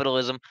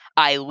capitalism.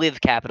 I live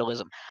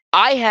capitalism.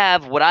 I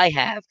have what I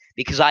have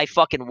because I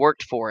fucking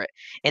worked for it.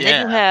 And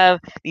then you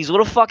have these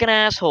little fucking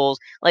assholes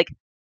like,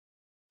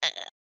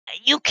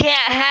 you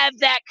can't have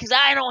that because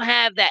I don't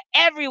have that.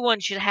 Everyone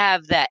should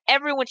have that.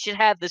 Everyone should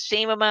have the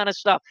same amount of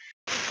stuff.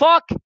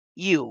 Fuck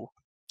you.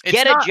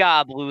 Get a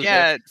job, loser.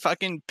 Yeah,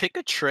 fucking pick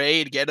a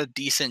trade, get a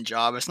decent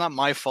job. It's not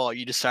my fault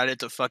you decided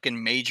to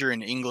fucking major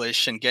in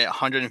English and get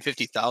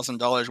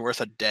 $150,000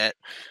 worth of debt.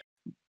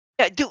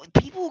 Yeah, dude,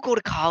 people who go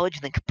to college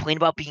and then complain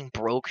about being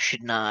broke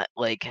should not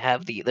like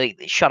have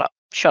shut up.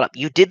 Shut up.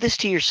 You did this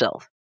to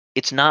yourself.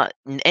 It's not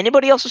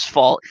anybody else's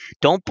fault.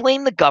 Don't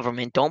blame the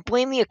government. Don't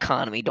blame the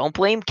economy. Don't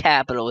blame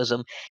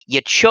capitalism. You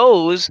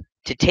chose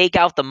to take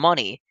out the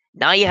money.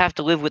 Now you have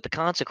to live with the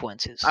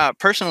consequences.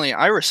 Personally,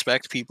 I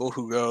respect people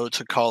who go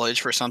to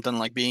college for something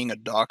like being a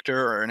doctor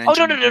or an Oh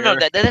no. engineer.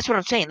 That's what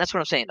I'm saying. That's what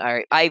I'm saying. All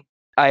right.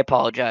 I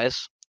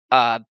apologize.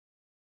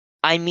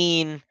 I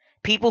mean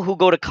people who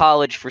go to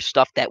college for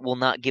stuff that will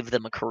not give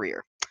them a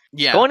career.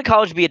 Yeah, Going to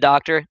college to be a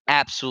doctor,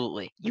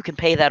 absolutely. You can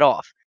pay that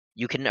off.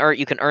 You can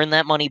earn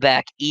that money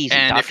back easy.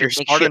 and if you're Doctors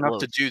make smart enough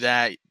to shitloads. do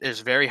that,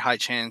 there's a very high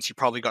chance you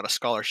probably got a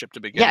scholarship to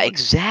begin Yeah, with.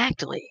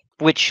 exactly.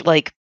 Which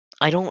like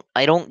I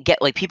don't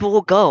get like people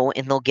will go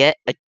and they'll get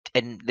a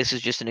and this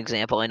is just an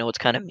example. I know it's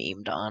kind of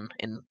memed on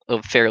in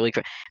a fairly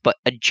but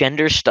a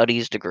gender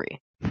studies degree.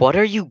 What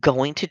are you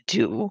going to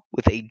do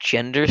with a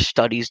gender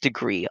studies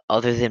degree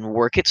other than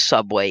work at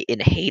Subway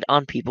and hate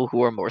on people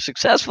who are more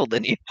successful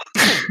than you?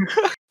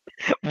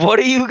 What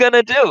are you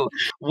gonna do?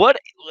 What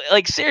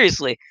like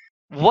seriously,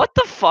 what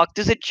the fuck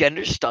does a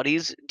gender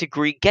studies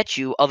degree get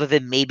you other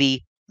than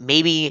maybe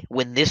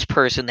when this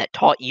person that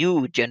taught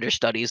you gender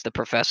studies, the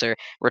professor,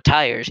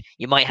 retires,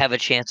 you might have a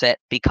chance at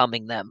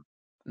becoming them.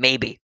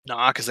 Maybe.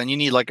 Nah, because then you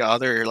need like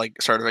other like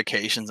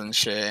certifications and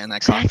shit, and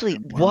that costs Exactly.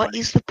 even more What money.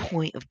 is the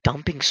point of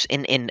dumping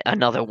in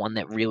another one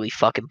that really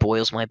fucking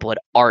boils my blood?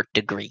 Art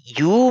degree.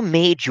 You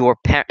made your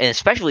parents,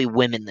 especially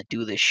women that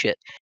do this shit.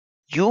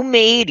 You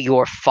made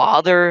your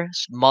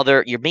father's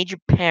mother, you made your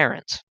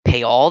parents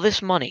pay all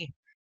this money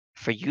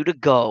for you to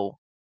go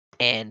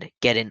and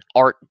get an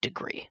art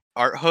degree.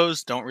 Art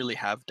hoes don't really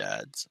have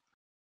dads.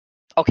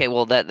 Okay,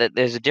 well that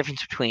there's a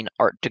difference between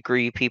art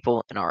degree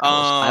people and art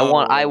hoes. Oh,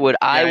 I yeah, would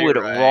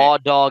you're right. raw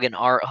dog an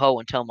art hoe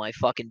until my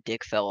fucking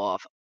dick fell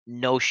off.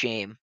 No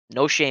shame.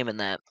 No shame in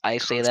that. I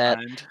say that.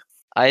 Co-signed.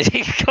 I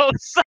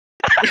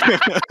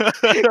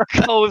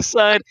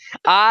co-signed.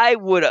 I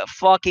would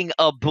fucking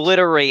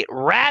obliterate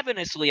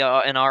ravenously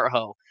an art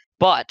hoe.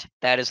 But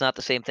that is not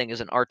the same thing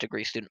as an art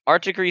degree student.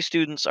 Art degree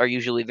students are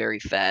usually very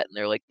fat, and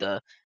they're like the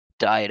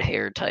dyed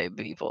hair type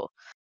people.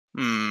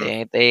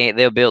 Hmm.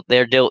 They're built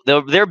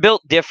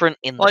different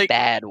in the Like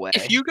bad way.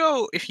 if you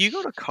go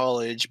to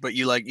college, but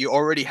you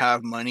already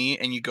have money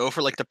and you go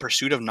for like the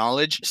pursuit of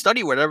knowledge,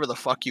 study whatever the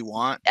fuck you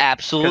want. Because like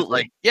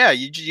Absolutely. yeah,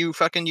 you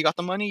fucking you got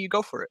the money, you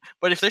go for it.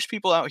 But if there's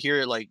people out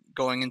here like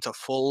going into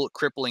full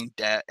crippling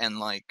debt and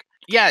like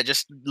yeah,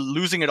 just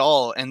losing it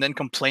all and then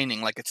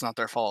complaining like it's not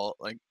their fault,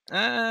 like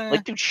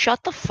Like, dude,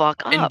 shut the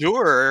fuck up.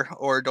 endure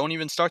or don't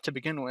even start to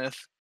begin with.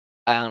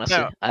 I Now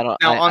honestly, I don't.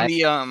 now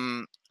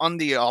I on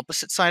the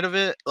opposite side of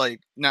it, like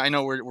now I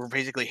know we're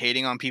basically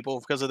hating on people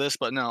because of this,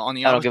 but no, on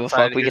the I don't give opposite a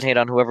side, fuck. We can here's hate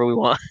on whoever we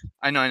want.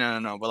 I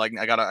know, but like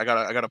I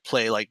gotta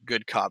play like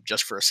good cop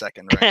just for a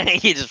second, right?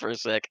 Just for a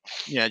sec.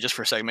 Yeah, just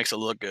for a second, makes it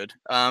look good.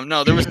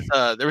 No, there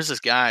was this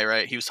guy,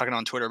 right? He was talking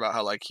on Twitter about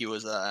how like he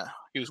was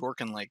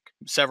working like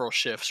several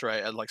shifts,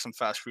 right, at like some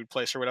fast food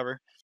place or whatever,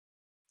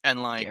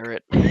 and like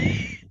Garrett.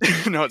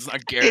 no, it's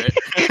not Garrett.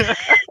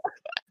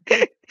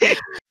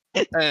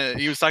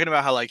 He was talking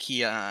about how like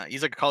he's like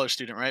a college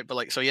student, right? But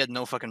like so he had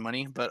no fucking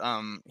money, but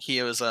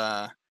he was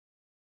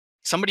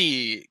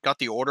somebody got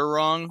the order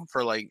wrong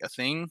for like a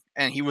thing,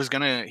 and he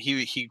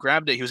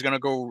grabbed it, he was gonna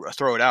go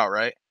throw it out,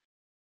 right?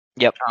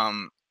 Yep.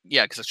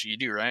 Yeah, because that's what you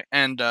do, right?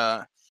 And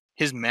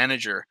his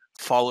manager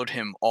followed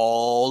him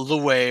all the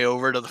way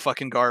over to the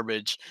fucking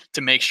garbage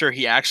to make sure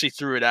he actually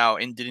threw it out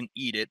and didn't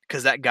eat it,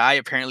 because that guy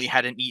apparently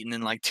hadn't eaten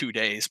in like 2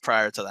 days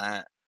prior to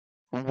that.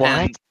 What?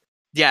 And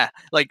yeah,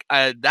 like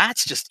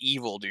that's just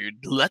evil, dude.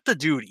 Let the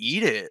dude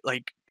eat it.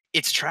 Like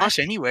it's What? trash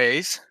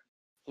anyways.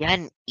 You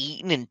hadn't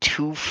eaten in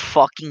 2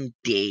 fucking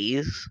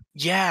days?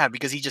 Yeah,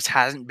 because he just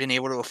hasn't been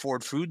able to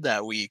afford food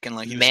that week, and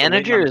like he was still waiting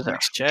on his Managers are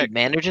next dude, check.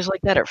 managers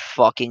like that are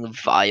fucking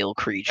vile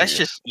That's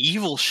just creatures.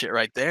 evil shit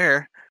right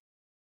there.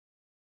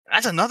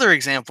 That's another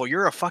example.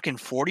 You're a fucking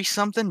 40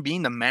 something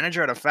being the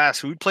manager at a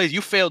fast food place. You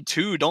failed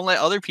too. Don't let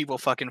other people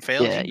fucking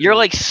fail if Yeah, you you're do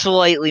it. like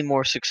slightly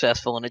more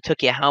successful, and it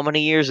took you how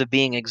many years of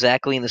being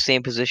exactly in the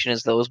same position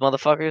as those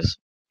motherfuckers?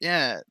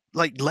 Yeah,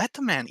 like let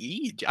the man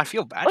eat. I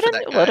feel bad for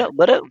that Let guy. a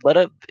let a let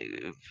a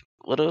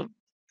let a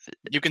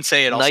You can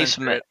say it, I'll nice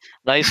censor man it.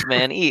 nice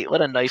man eat.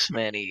 Let a nice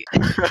man eat.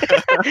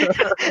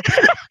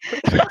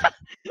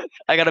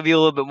 I gotta be a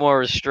little bit more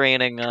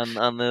restraining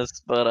on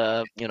this,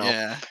 but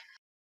Yeah.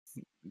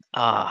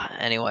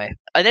 anyway.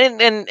 And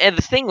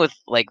the thing with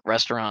like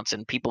restaurants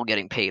and people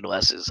getting paid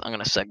less is I'm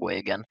gonna segue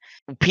again.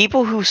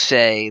 People who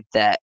say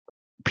that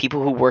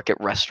people who work at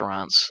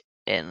restaurants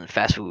and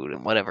fast food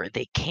and whatever,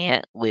 they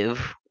can't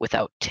live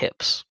without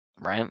tips,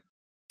 right?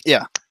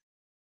 Yeah.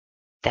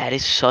 That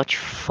is such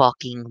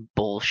fucking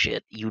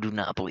bullshit. You do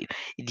not believe.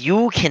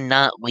 You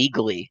cannot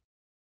legally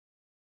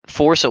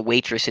force a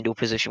waitress into a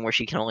position where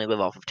she can only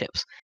live off of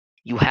tips.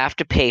 You have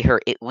to pay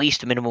her at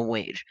least minimum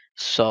wage.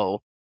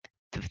 So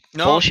the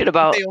No, bullshit I think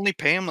about they only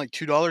pay him like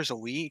 $2 a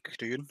week,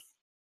 dude.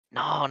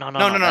 no. Not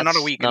a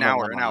That's week, an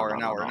hour, an hour. I'm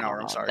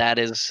no. sorry. That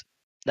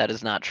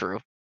is not true.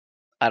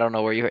 I don't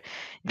know where you heard.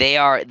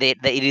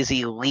 It is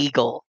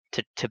illegal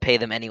to pay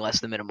them any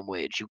less than minimum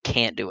wage. You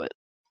can't do it.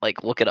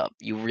 Like, look it up.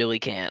 You really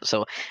can't.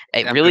 So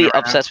it Yeah, I'm doing really it right now.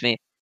 upsets me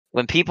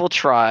when people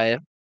try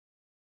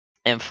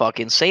and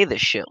fucking say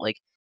this shit. Like,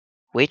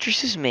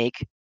 waitresses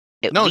make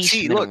at No, least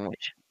see, look, minimum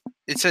wage.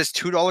 it says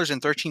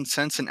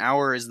 $2.13 an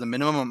hour is the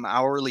minimum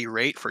hourly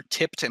rate for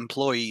tipped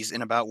employees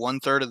in about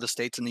 1/3 of the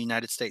states in the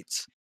United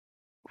States.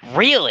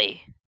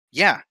 Really?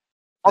 Yeah,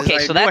 Okay, I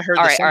so knew I that's heard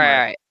all this right. All right. All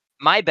somewhere. right.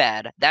 My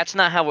bad. That's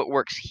not how it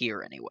works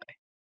here anyway.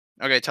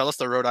 Okay, tell us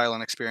the Rhode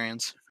Island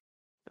experience.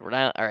 Rhode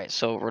Island, all right,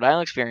 so Rhode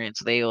Island experience,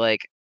 they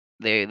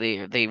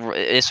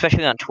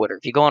especially on Twitter.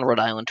 If you go on Rhode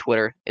Island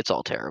Twitter, it's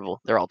all terrible.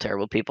 They're all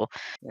terrible people.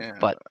 Yeah.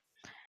 But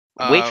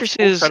Full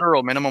waitresses,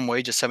 federal minimum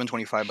wage is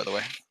 $7.25, by the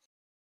way.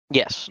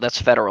 yes,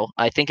 that's federal.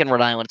 I think in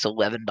Rhode Island it's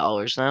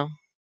 $11 now,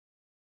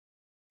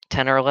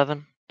 10 or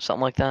 11,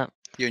 something like that.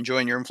 You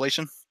enjoying your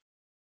inflation?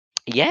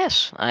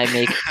 Yes, I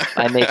make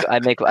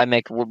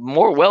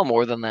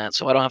more than that,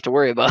 so I don't have to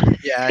worry about it.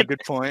 Yeah,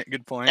 good point.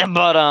 Good point.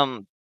 But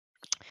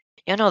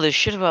yeah, no, there's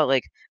shit about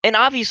like, and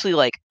obviously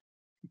like,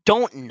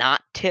 don't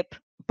not tip,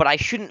 but I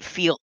shouldn't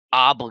feel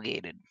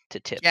obligated to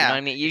tip. You know Yeah, what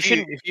I mean? You if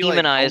shouldn't you like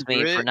demonize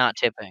overdo me for it, not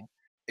tipping.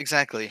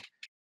 exactly.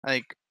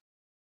 Like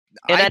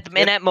And I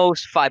tip. at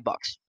most $5.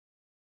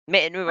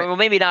 I, Well,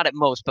 maybe not at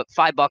most, but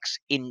 $5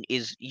 in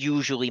is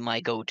usually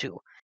my go-to.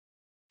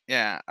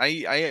 yeah,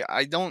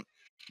 I don't.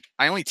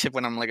 I only tip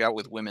when I'm like out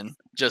with women,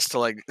 just to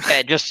like.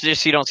 Yeah, just so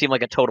you don't seem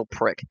like a total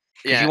prick,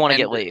 because you Yeah, want to and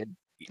get laid.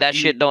 That you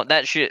shit don't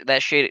that shit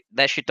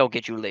don't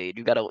get you laid.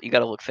 You gotta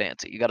look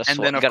fancy. and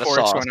then You of gotta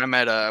course sauce.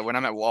 when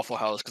I'm at Waffle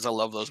House, because I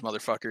love those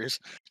motherfuckers,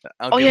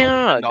 I'll Oh give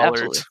yeah, them no, no,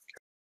 absolutely. $10.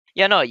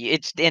 Yeah, no,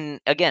 it's in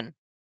again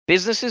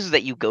businesses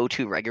that you go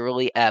to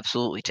regularly.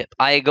 Absolutely tip.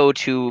 I go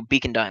to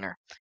Beacon Diner.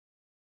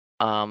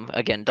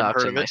 Again, Never heard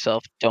doxing of it.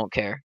 myself. Don't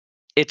care.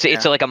 Yeah.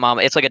 It's like a mom.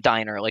 It's like a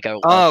diner, like a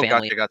Oh,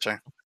 family. gotcha.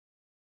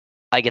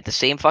 I get the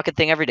same fucking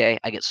thing every day.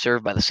 I get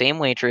served by the same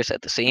waitress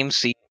at the same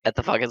seat at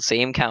the fucking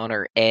same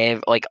counter,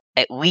 and like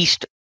at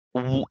least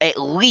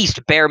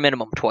bare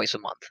minimum twice a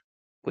month,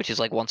 which is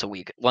like once a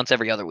week, once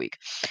every other week.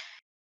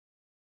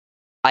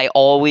 I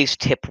always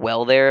tip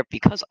well there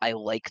because I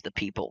like the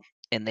people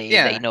and they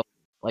Yeah. know,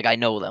 like I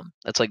know them.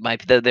 That's like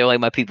they're like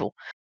my people.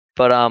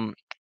 But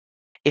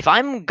if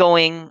I'm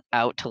going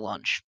out to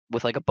lunch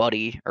with like a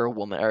buddy or a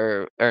woman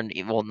or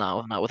well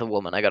no, not with a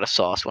woman. I got a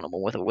sauce when I'm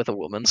with a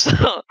woman. So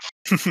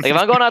like if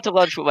I'm going out to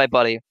lunch with my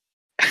buddy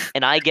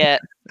and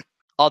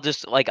I'll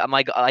just like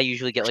I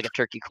usually get like a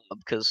turkey club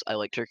because I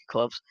like turkey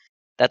clubs.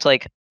 That's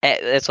like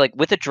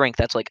with a drink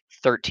that's like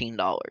 $13.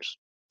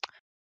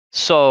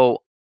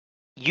 So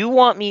you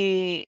want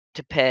me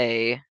to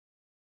pay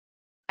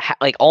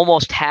like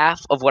almost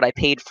half of what I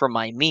paid for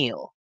my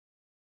meal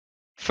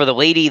for the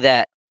lady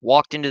that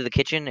walked into the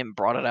kitchen and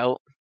brought it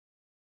out?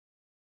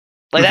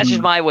 Like that's just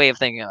Mhm. my way of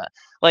thinking of it.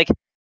 Like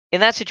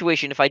in that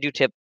situation, if I do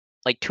tip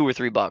like $2 or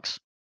 $3,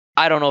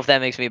 I don't know if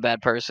that makes me a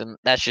bad person.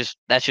 That's just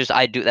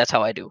I do. That's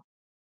how I do.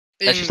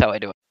 That's just In how I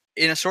do it.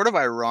 in a sort of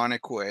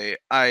ironic way,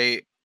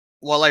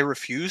 while I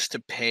refuse to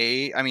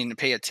pay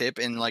a tip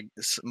in like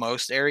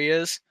most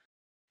areas,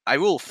 I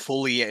will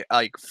fully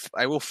I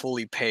will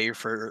fully pay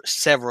for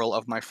several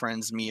of my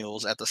friends'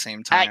 meals at the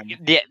same time.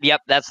 Yeah,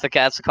 yep, that's the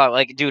call.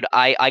 Like, dude,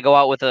 I go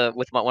out with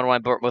one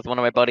of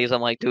my buddies.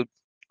 I'm like, dude,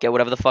 get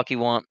whatever the fuck you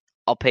want.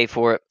 I'll pay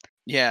for it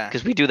Yeah.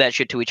 because we do that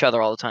shit to each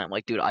other all the time.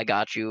 Like, dude, I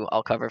got you.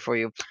 I'll cover for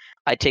you.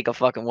 I take a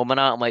fucking woman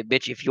out. I'm like,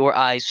 bitch, if your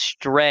eyes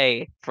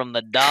stray from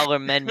the dollar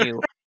menu,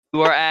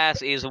 your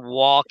ass is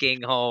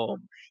walking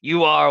home.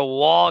 You are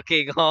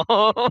walking home.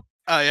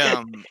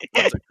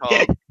 What's it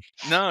called?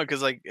 No,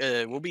 because like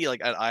we'll be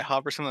like at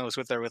IHOP or something. I was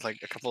with like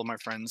a couple of my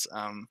friends,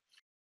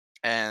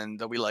 and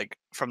they'll be like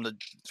from the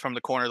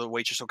corner, the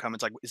waitress will come.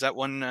 It's like, is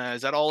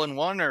that all in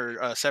one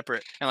or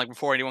separate? And like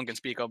before anyone can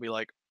speak, I'll be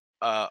like,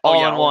 oh All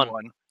yeah, in all in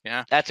one. one.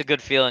 Yeah. That's a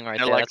good feeling right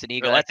They're there. like That's an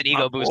ego. they're like That's an my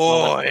ego boost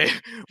moment.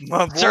 boy,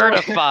 my boy.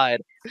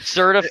 Certified.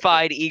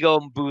 Certified ego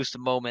boost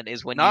moment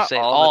is when you Not say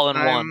all the all in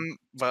time, one.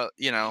 but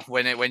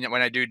when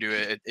I do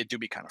it, it do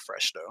be kind of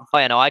fresh though. Oh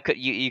yeah, no,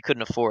 you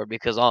couldn't afford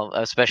because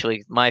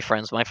especially my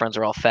friends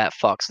are all fat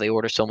fucks. They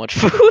order so much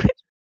food.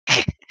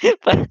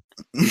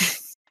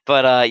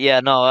 but yeah,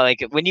 no, like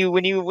when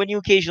you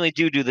occasionally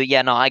do the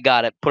yeah, no, I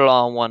got it. Put it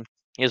all in one.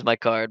 Here's my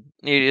card.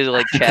 You're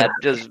like Chad,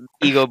 just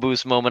ego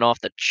boost moment off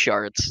the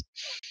charts.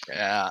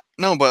 Yeah.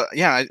 No, but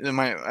yeah,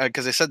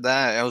 because I said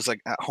that I was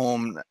like at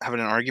home having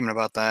an argument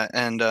about that,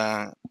 and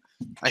I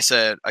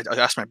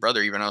asked my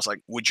brother even. I was like,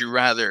 would you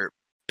rather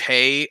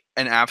pay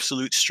an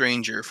absolute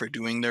stranger for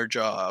doing their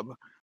job,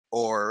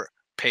 or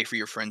pay for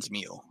your friend's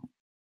meal?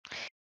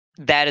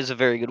 That is a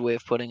very good way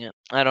of putting it.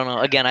 I don't know.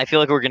 Again, I feel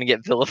like we're gonna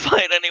get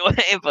vilified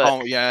anyway, but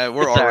Oh yeah,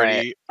 we're it's all right.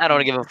 already. I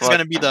don't give a fuck.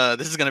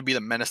 This is gonna be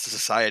the Menace to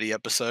Society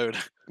episode.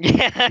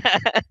 Yeah.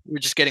 We're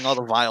just getting all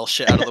the vile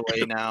shit out of the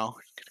way now.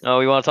 Oh,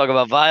 we want to talk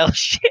about vile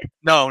shit.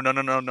 No,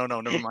 never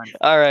mind.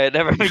 All right,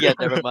 never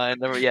mind.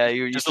 Yeah,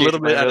 you Just a changed little your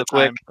bit mind at a real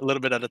quick. time. A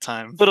little bit at a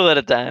time. Little at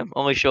a time. Yeah.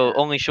 Only show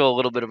a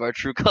little bit of our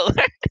true color.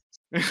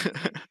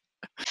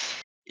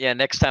 Yeah,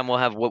 next time we'll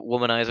have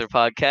Womanizer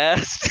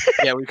podcast.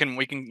 Yeah, we can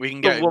The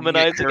get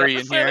womanizing Harry in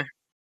episode. here.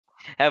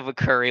 Have a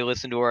Curry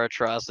listen to our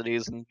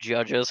atrocities and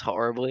judge us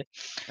horribly.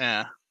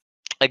 Yeah.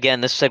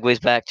 Again, this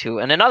segues back to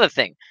and another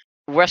thing,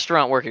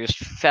 restaurant workers,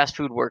 fast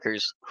food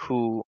workers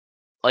who,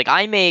 like,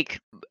 I make,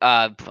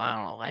 I don't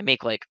know, I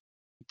make like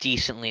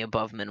decently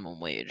above minimum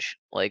wage,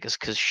 like, it's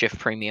because shift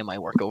premium. I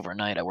work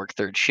overnight. I work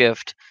third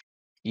shift.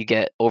 You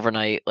get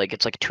overnight, like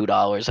it's like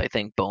 $2, I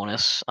think,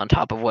 bonus on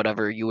top of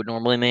whatever you would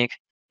normally make,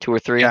 2 or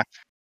 3 Yeah.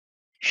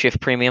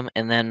 shift premium,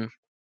 and then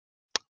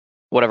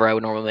whatever I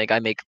would normally make, I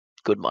make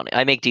good money.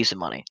 I make decent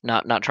money.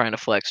 Not trying to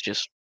flex,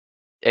 just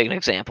an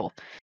example.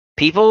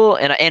 People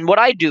and what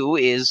I do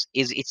is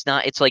it's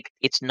not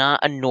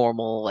a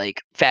normal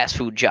like fast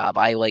food job.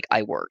 I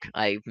work.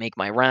 I make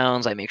my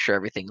rounds, I make sure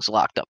everything's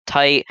locked up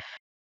tight.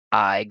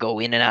 I go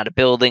in and out of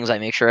buildings, I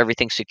make sure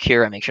everything's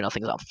secure, I make sure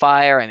nothing's on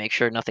fire, I make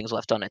sure nothing's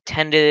left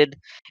unattended.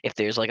 If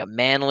there's like a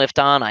man lift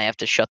on, I have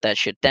to shut that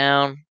shit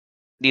down.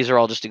 These are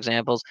all just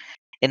examples.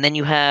 And then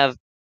you have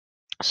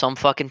some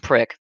fucking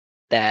prick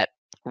that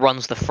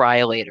runs the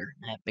fry-later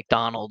at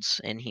McDonald's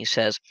and he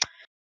says,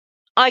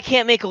 I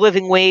can't make a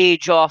living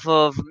wage off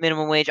of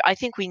minimum wage. I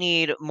think we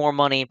need more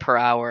money per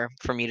hour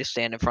for me to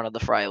stand in front of the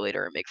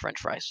fry-later and make French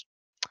fries.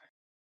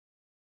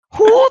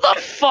 Who the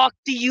fuck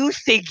do you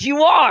think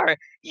you are?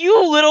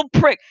 You little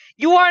prick.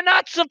 You are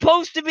not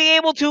supposed to be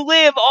able to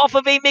live off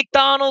of a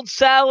McDonald's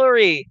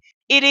salary.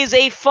 It is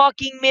a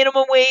fucking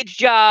minimum wage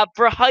job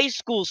for high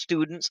school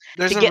students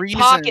There's to a get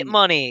pocket reason.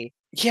 money.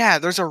 Yeah,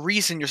 there's a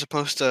reason you're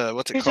supposed to.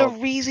 What's it There's a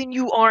called? reason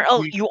you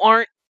You,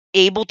 aren't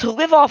able to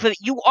live off of it.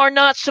 You are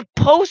not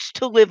supposed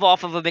to live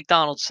off of a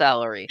McDonald's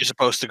salary. you're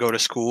supposed to go to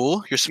school.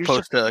 You're You're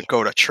supposed to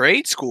go to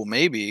trade school,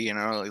 maybe. You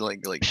know,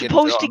 like get into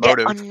supposed to get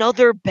automotive.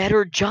 another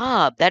better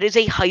job. That is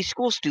a high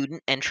school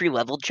student entry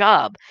level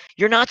job.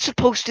 You're not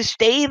supposed to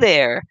stay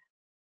there.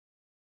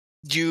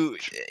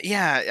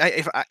 Yeah.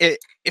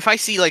 If I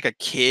see like a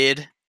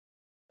kid,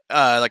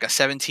 like a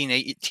 17,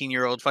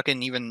 18-year-old,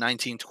 fucking even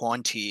 19,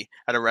 20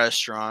 at a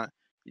restaurant,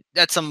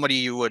 that's somebody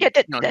you would, Yeah,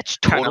 that's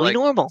kind of totally like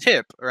normal.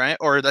 tip, right?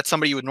 Or that's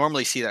somebody you would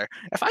normally see there.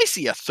 If I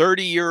see a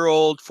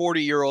 30-year-old,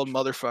 40-year-old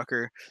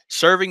motherfucker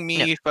serving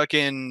Yeah. me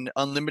fucking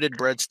unlimited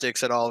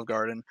breadsticks at Olive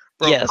Garden,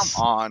 bro, come Yes.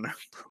 on.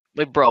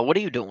 Wait, bro, what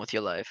are you doing with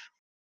your life?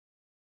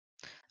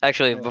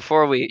 Actually,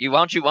 before why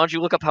don't you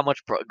look up how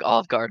much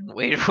Olive Garden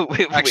Actually,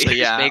 waiters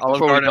yeah, make Olive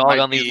before we Garden dog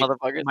on these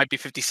motherfuckers? might be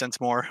 50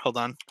 cents more. Hold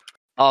on.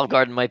 Olive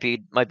Garden might be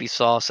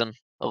saucing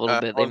a little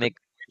bit. They Olive make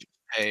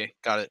Hey,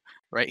 got it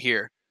right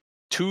here.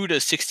 $2 to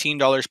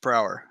 $16 per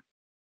hour.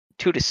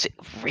 2 to 6.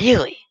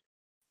 Really?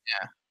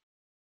 Yeah.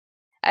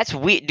 That's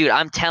weird, dude.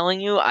 I'm telling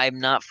you, I'm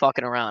not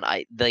fucking around.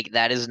 I like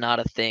that is not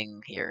a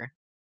thing here.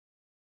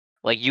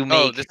 Like you Oh,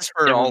 make this is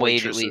for minimum all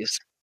wage at waitresses.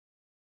 least.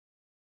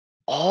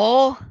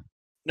 All?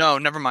 No,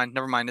 never mind.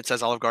 Never mind. It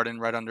says Olive Garden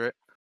right under it.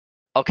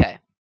 Okay.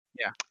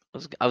 Yeah.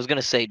 I was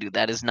gonna say, dude,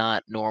 that is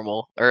not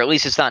normal, or at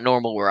least it's not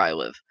normal where I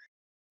live.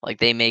 Like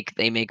they make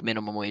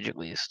minimum wage at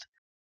least.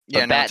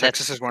 Yeah, But no, that's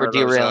Texas is one we're of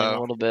those. derailing a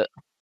little bit.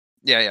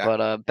 Yeah.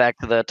 But back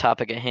to the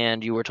topic at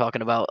hand. You were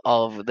talking about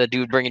all of the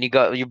dude bringing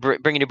bringing you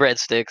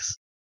breadsticks.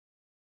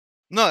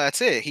 No,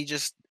 that's it. He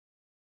just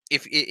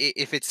if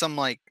it's some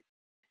like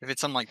Oh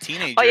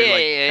teenager, like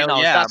hell no,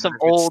 it's yeah. not But some if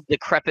it's old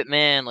decrepit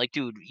man. Like,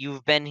 dude,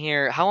 you've been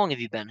here. How long have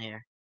you been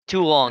here?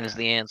 Too long is yeah.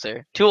 the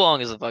answer. Too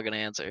long is the fucking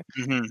answer.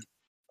 Hmm.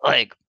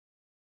 Like,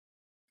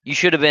 you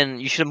should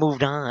have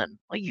moved on.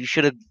 Like, you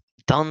should have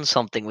done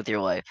something with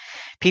your life.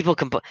 People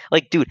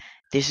like, dude,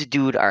 this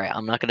dude. All right,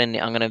 I'm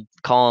gonna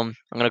call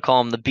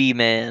him the B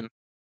man. All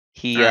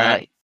He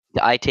right.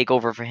 I take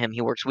over for him.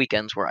 He works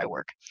weekends where I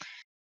work.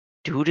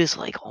 Dude is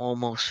like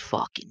almost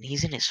fucking.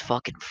 He's in his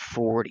fucking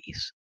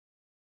 40s.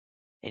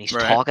 And he's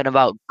Right. talking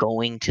about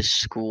going to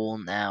school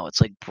now.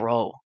 It's like,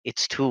 bro,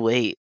 it's too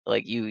late.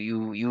 Like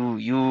you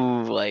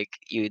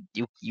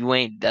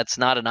ain't. That's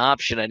not an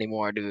option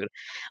anymore, dude.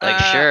 Like,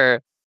 Uh,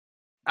 sure,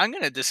 I'm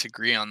gonna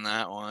disagree on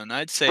that one.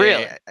 I'd say,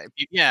 really,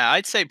 yeah,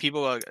 I'd say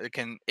people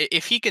can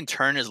if he can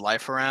turn his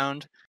life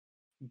around,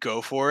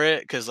 go for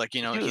it because like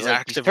dude. he's Like, he's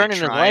actively turning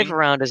his life trying.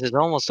 around as it's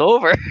almost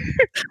over.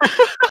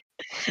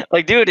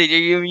 Like, dude,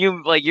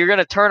 like you're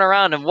gonna turn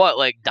around and what?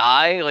 Like,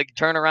 die? Like,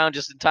 turn around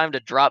just in time to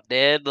drop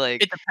dead?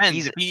 Like, It depends.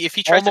 he's If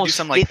he tries to do almost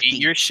some like 8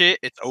 year 50. shit,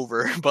 it's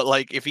over. But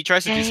like if he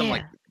tries to Yeah, do yeah, some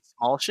like yeah.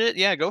 small shit,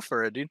 yeah, go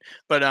for it, dude.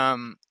 But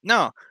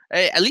no,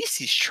 at least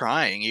he's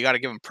trying. You got to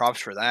give him props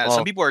for that. Some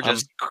Well, people are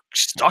just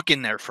stuck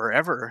in there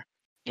forever.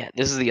 yeah.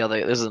 This is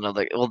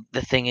another. Well,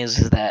 the thing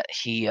is that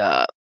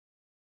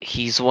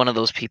he's one of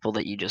those people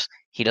that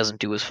he doesn't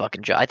do his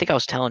fucking job. I think I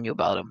was telling you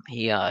about him.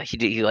 He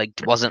like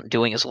wasn't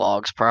doing his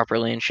logs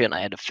properly and shit, and I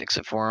had to fix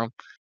it for him.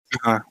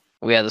 Uh-huh.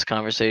 We had this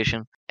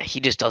conversation. He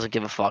just doesn't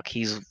give a fuck.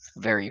 He's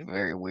very,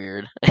 very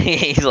weird.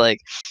 He's like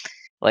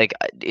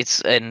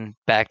it's and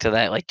back to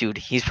that, like, dude,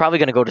 he's probably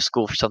gonna go to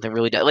school for something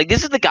really like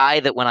this is the guy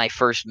that when I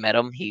first met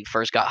him, he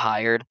first got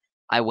hired.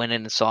 I went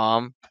in and saw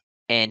him,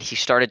 and he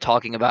started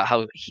talking about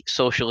how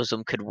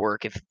socialism could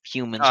work if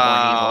humans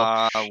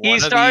weren't evil. He One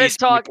of started these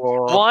talking.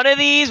 people. One of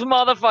these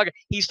motherfuckers.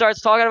 He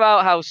starts talking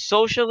about how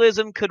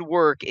socialism could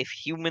work if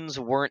humans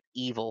weren't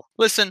evil.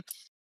 Listen,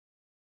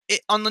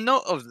 on the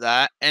note of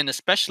that, and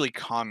especially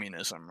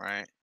communism,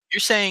 right? You're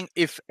saying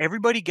if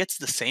everybody gets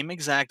the same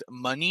exact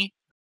money,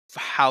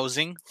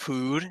 housing,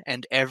 food,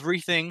 and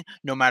everything,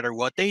 no matter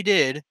what they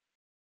did,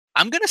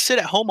 I'm gonna sit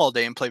at home all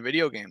day and play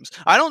video games.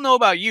 I don't know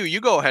about you.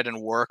 You go ahead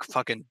and work,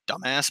 fucking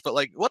dumbass. But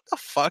like, what the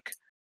fuck?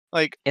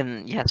 Like,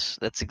 And yes,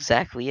 that's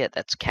exactly it.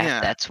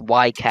 yeah. That's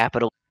why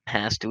capital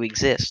has to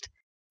exist.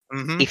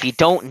 Mm-hmm. If you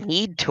don't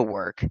need to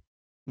work,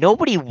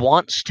 nobody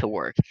wants to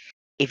work.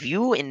 If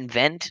you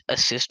invent a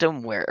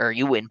system where, or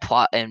you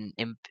imply and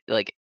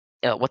like,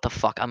 what the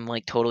fuck? I'm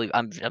like totally.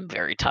 I'm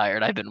very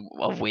tired. I've been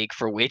awake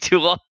for way too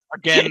long.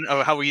 Again,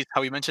 how we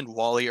mentioned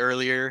Wally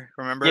earlier.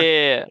 Remember?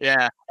 Yeah,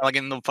 Yeah, like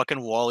in the fucking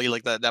Wally,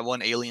 like that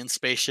one alien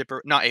spaceship,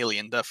 or not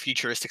alien, the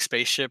futuristic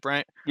spaceship,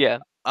 right? yeah,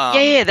 yeah,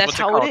 yeah. That's What's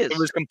it how it called? It is.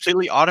 was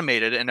completely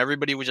automated, and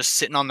everybody was just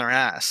sitting on their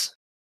ass.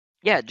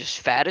 Yeah, just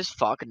fat as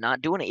fuck,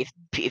 not doing it.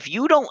 If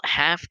you don't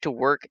have to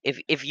work,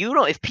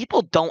 if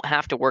people don't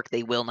have to work,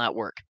 they will not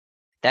work.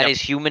 That Yep.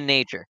 is human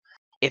nature.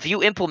 If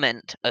you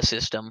implement a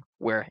system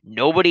where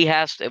nobody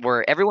has to,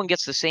 where everyone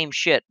gets the same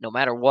shit no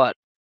matter what,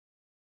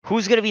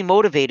 who's going to be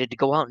motivated to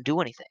go out and do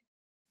anything?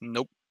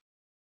 Nope.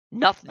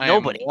 Nothing. I am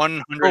Nobody.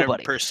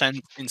 Nobody. 100%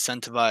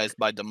 incentivized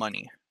by the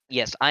money.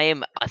 Yes, I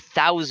am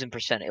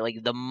 1,000%.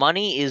 Like the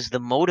money is the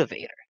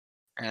motivator.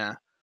 Yeah.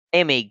 I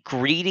am a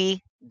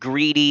greedy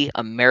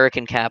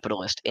American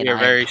capitalist, and We are I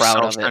am very proud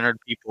of it. self-centered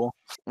people.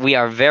 We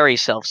are very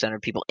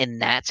self-centered people, and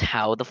that's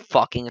how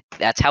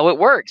it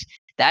works.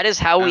 That is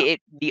how Yeah.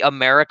 the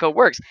America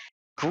works.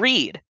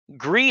 Greed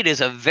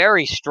is a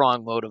very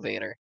strong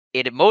motivator.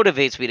 It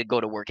motivates me to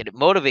go to work, and it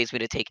motivates me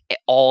to take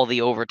all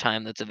the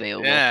overtime that's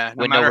available Yeah,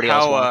 no when matter nobody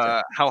else wants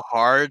it. how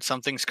hard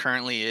something's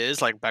currently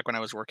is, like back when I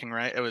was working,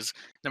 right? It was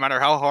no matter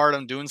how hard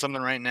I'm doing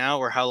something right now,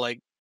 or how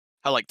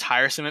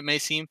tiresome it may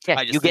seem, Yeah,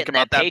 I you just think getting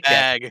about that that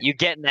paycheck. bag. You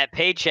getting that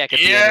paycheck at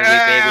the end of the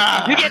week, baby.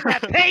 You Yeah, getting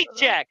that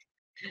paycheck.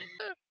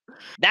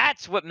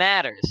 That's what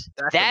matters.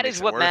 that's what That is makes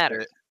it what worth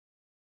matters. it.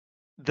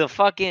 The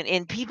fucking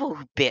and people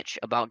who bitch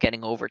about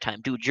getting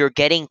overtime, dude, you're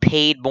getting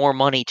paid more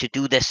money to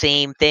do the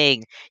same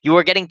thing. You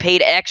are getting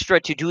paid extra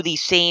to do the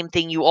same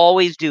thing you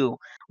always do.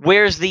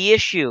 Where's the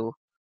issue?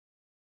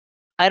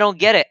 I don't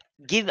get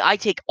it. I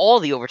take all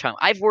the overtime.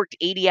 I've worked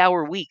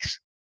 80-hour weeks.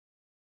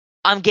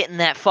 I'm getting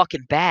that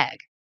fucking bag.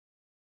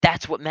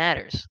 That's what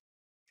matters.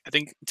 I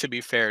think to be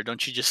fair,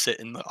 don't you just sit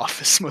in the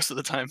office most of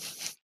the time?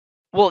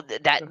 Well,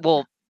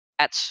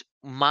 that's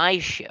my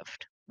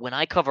shift. When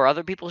I cover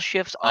other people's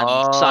shifts,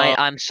 Oh,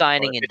 I'm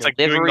signing in it's like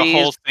doing the whole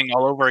deliveries. thing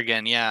all over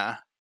again. Yeah,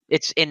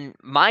 It's in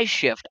my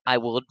shift, I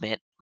will admit,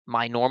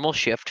 my normal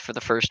shift for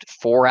the first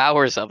 4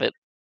 hours of it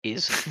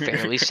is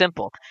fairly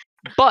simple.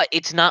 But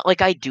it's not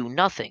like I do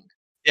nothing.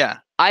 yeah,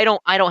 I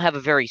don't have a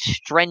very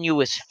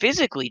strenuous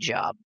physically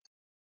job,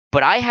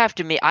 but I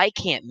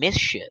can't miss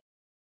shit.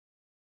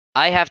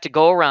 I have to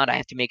go around, I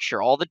have to make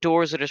sure all the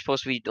doors that are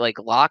supposed to be like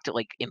locked,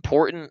 like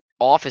important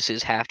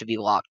offices have to be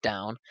locked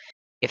down.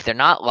 If they're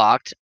not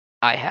locked,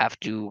 I have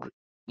to,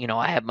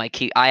 I have my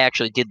key. I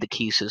actually did the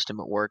key system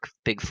at work.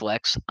 Big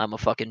flex. I'm a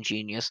fucking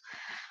genius.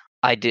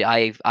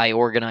 I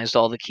organized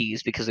all the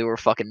keys because they were a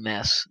fucking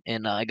mess,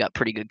 and I got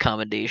pretty good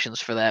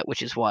commendations for that,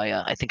 which is why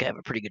I think I have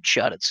a pretty good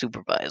shot at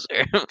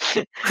supervisor.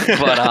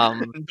 But don't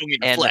mean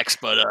to and flex,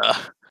 but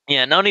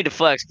yeah, no need to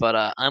flex, but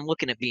I'm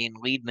looking at being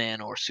lead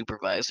man or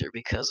supervisor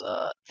because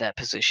that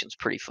position's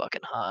pretty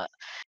fucking hot.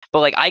 But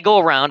like I go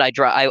around, I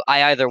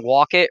either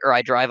walk it or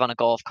I drive on a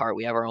golf cart.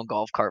 We have our own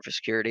golf cart for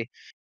security.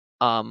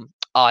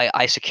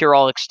 I secure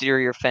all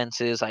exterior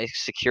fences. I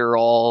secure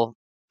all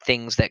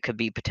things that could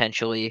be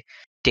potentially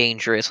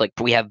dangerous. Like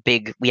we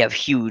have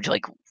huge,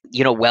 like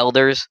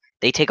welders.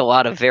 They take a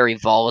lot of very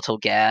volatile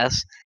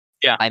gas.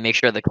 yeah, I make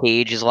sure the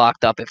cage is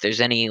locked up. If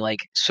there's any like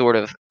sort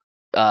of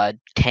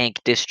tank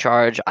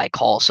discharge, I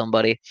call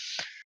somebody.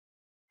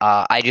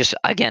 I just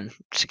again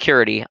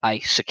security. I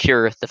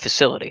secure the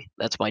facility.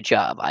 That's my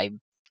job. I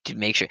to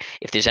make sure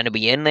if there's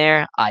anybody in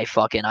there, I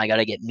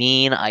gotta get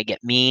mean. I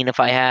get mean if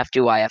I have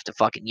to. I have to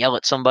fucking yell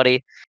at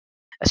somebody,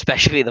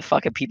 especially the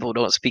fucking people who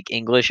don't speak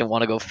English and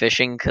want to go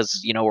fishing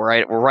because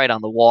we're right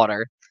on the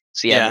water.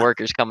 So you have yeah.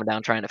 workers coming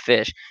down trying to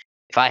fish.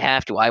 If I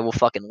have to, I will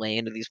fucking lay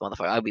into these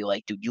motherfuckers. I'll be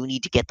like, dude, you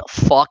need to get the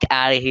fuck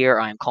out of here.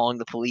 I'm calling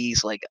the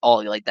police, like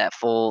all like the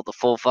full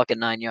fucking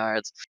 9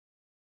 yards,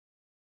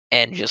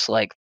 and just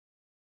like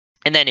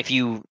and then if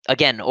you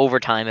again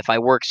overtime, if I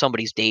work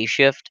somebody's day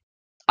shift,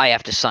 I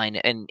have to sign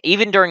it. And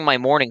even during my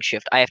morning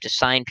shift, I have to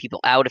sign people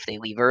out if they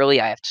leave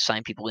early. I have to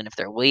sign people in if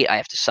they're late. I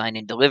have to sign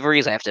in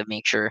deliveries. I have to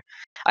make sure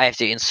I have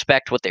to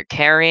inspect what they're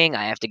carrying.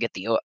 I have to get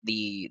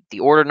the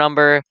order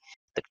number,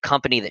 the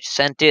company that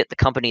sent it, the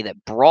company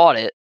that brought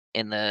it,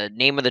 and the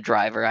name of the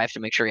driver. I have to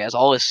make sure he has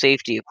all his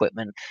safety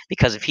equipment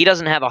because if he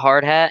doesn't have a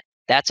hard hat,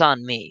 that's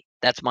on me.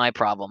 That's my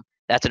problem.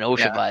 That's an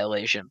OSHA Yeah.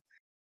 violation.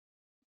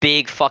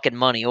 Big fucking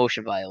money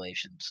OSHA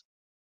violations.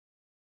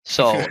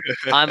 So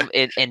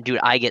and dude,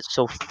 I get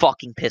so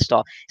fucking pissed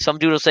off. Some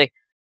dude will say,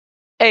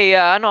 "Hey,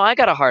 no, I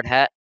got a hard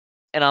hat,"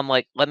 and I'm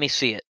like, "Let me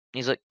see it." And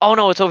he's like, "Oh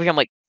no, it's over here." I'm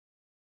like,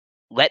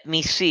 "Let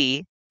me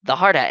see the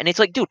hard hat. And it's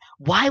like, dude,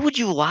 why would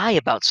you lie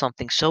about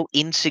something so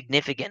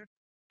insignificant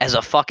as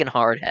a fucking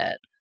hard hat?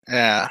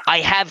 Yeah. I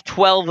have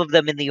 12 of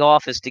them in the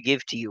office to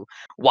give to you.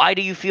 Why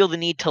do you feel the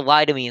need to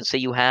lie to me and say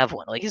you have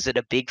one? Like, is it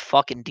a big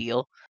fucking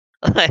deal?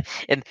 I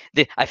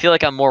feel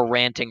like I'm more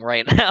ranting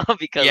right now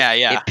because Yeah, it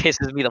yeah.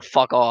 pisses me the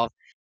fuck off.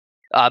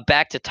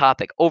 Back to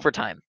topic,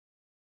 overtime.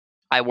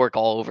 I work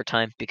all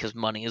overtime because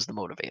money is the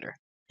motivator.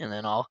 And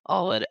then I'll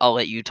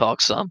let you talk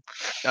some.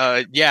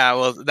 Yeah,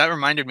 well, that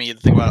reminded me of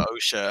the thing about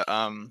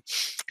OSHA.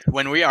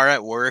 When we are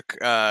at work,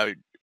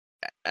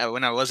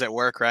 when I was at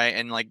work, right,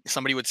 and like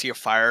somebody would see a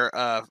fire,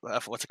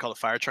 what's it called, a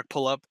fire truck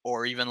pull up,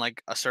 or even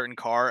like a certain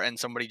car, and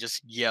somebody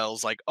just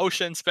yells like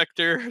OSHA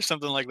inspector or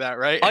something like that,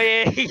 right? Oh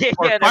yeah, yeah,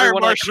 Or yeah. And fire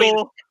everyone like clean.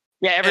 marshal,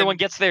 Yeah, everyone and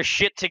gets their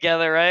shit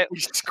together, right? we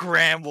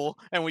scramble,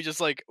 and we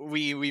just like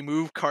we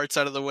move carts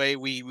out of the way.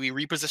 We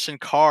reposition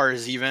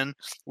cars. Even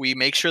we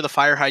make sure the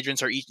fire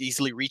hydrants are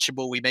easily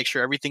reachable. We make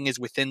sure everything is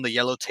within the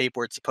yellow tape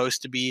where it's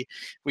supposed to be.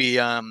 We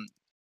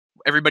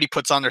everybody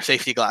puts on their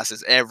safety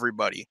glasses.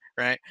 Everybody,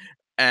 right?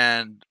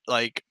 And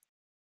like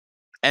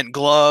and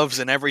gloves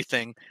and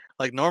everything.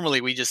 Like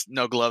normally we just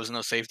no gloves,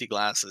 no safety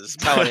glasses.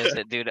 That's how it is,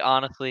 dude.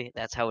 Honestly,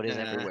 that's how it is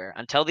Yeah. everywhere.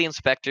 Until the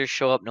inspectors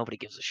show up, nobody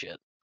gives a shit.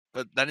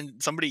 But then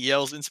somebody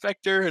yells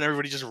inspector and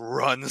everybody just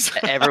runs.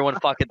 Everyone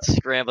fucking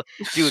scramble.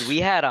 Dude,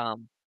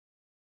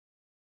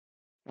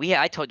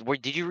 I told where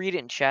did you read it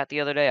in chat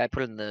the other day? I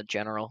put it in the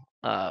general.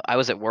 I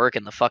was at work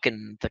and the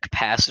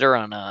capacitor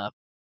on a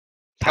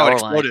Oh, it power line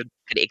exploded.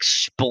 it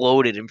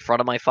exploded in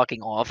front of my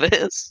fucking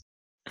office.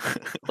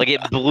 Like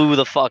it blew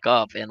the fuck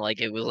up and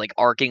like it was like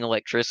arcing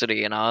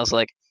electricity and I was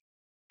like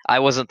I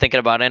wasn't thinking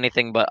about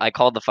anything but I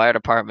called the fire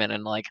department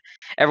and like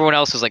everyone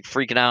else was like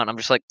freaking out and I'm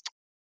just like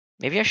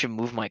maybe I should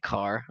move my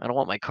car. I don't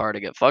want my car to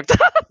get fucked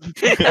up.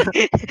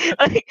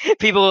 Like,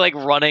 people are like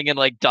running and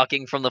like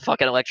ducking from the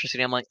fucking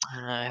electricity. I'm like,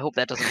 I hope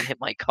that doesn't hit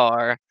my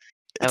car.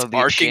 That It's would be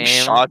a arcing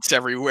shame. shots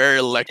everywhere,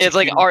 It's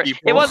like electrocuting art. It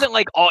people. wasn't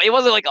like it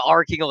wasn't like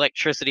arcing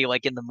electricity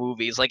like in the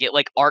movies. Like it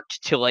like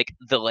arced to like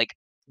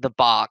the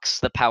box,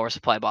 the power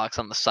supply box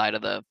on the side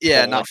of the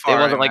Yeah, pole. not It far,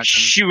 I wasn't like imagine.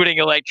 shooting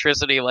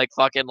electricity like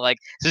fucking like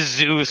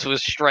Zeus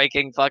was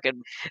striking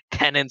fucking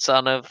penance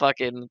on a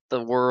fucking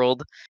the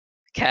world,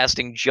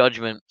 casting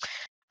judgment.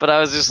 But I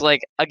was just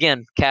like,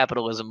 again,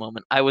 capitalism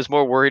moment. I was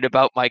more worried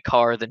about my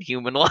car than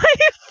human life.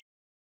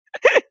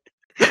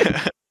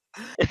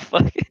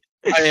 Fucking-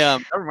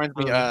 That reminds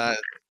me, Uh,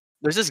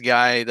 there's this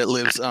guy that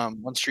lives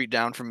one street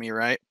down from me,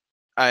 right?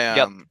 I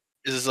yep.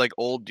 This is like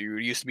old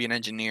dude. He used to be an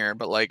engineer,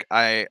 but like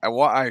I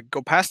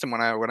go past him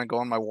when I go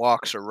on my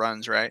walks or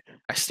runs, right?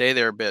 I stay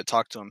there a bit,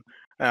 talk to him,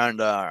 and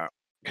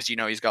because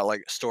he's got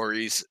like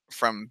stories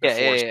from Yeah, yeah,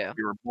 before yeah, yeah.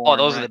 we were Oh, born,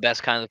 those are right? the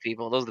best kind of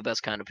people. Those are the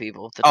best kind of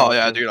people to Oh talk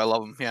yeah, to. dude, I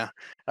love him. Yeah.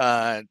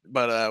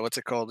 But what's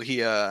it called?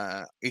 He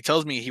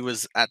tells me he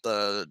was at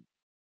the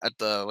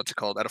what's it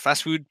called, at a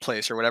fast food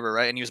place or whatever,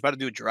 right? And he was about to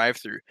do a drive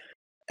through,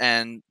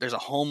 and there's a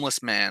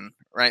homeless man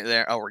right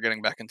there. Oh, we're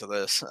getting back into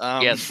this.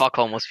 Yeah, fuck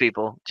homeless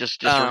people.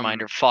 Just a Um,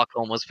 reminder, fuck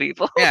homeless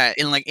people. yeah,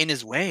 in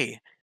his way,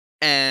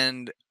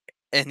 and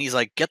he's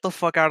like, "Get the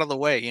fuck out of the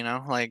way,"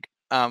 like.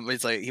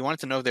 It's like he wanted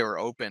to know if they were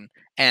open,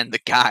 and the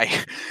guy,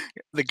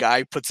 the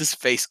guy puts his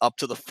face up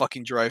to the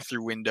fucking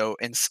drive-through window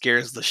and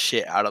scares the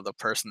shit out of the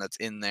person that's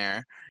in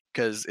there,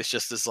 because it's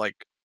just this like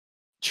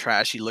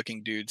trashy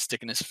looking dude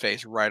sticking his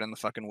face right on the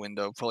fucking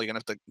window. Probably gonna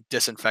have to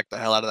disinfect the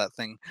hell out of that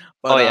thing.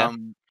 Oh But yeah.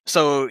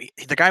 so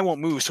the guy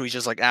won't move, so he's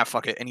just like,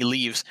 fuck it, and he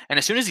leaves. And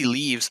as soon as he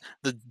leaves,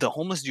 the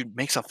homeless dude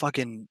makes a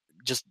fucking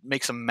just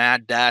makes a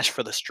mad dash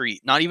for the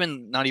street. Not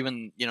even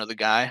the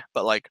guy,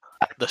 but like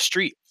the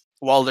street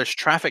while there's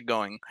traffic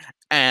going,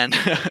 and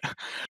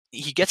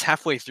he gets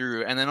halfway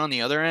through, and then on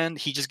the other end,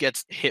 he just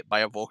gets hit by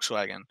a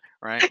Volkswagen.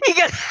 Right? You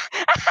get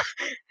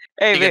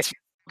Hey He man, gets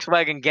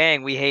Volkswagen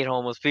gang, we hate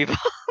homeless people.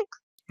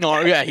 No,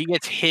 yeah, he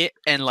gets hit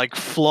and like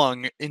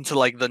flung into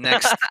like the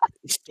next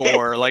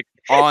store, like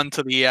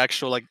onto the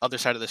actual like other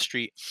side of the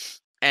street.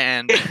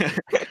 And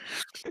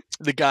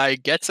the guy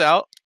gets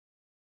out.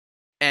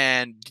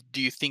 And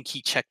do you think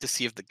he checked to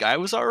see if the guy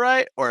was all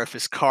right or if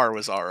his car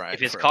was all If right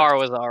his first? car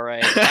was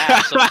alright.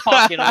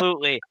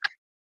 Absolutely.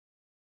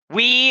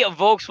 We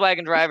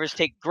Volkswagen drivers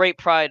take great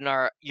pride in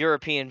our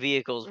European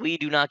vehicles. We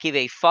do not give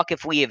a fuck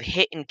if we have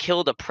hit and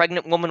killed a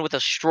pregnant woman with a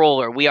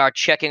stroller. We are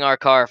checking our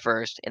car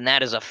first, and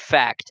that is a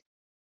fact.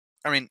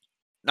 I mean,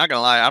 not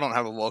gonna lie, I don't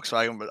have a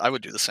Volkswagen, but I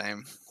would do the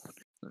same.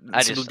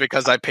 I Simply just,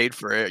 because I paid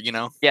for it.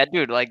 yeah,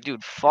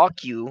 dude,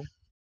 fuck you.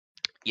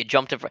 You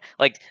jumped in front,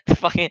 like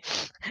fucking.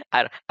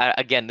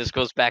 Again, this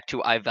goes back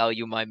to I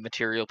value my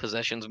material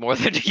possessions more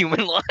than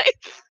human life.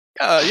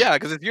 Yeah,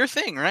 because it's your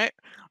thing, right?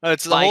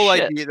 It's the My whole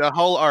shit. idea, the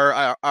whole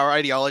our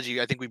ideology.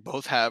 I think we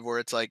both have, where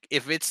it's like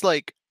if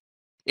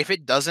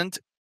it doesn't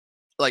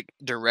like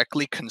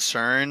directly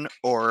concern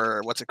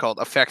or what's it called,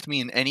 affect me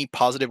in any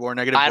positive or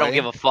negative I don't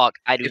give way, a fuck.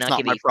 I do it's not not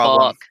give my a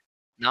problem. fuck.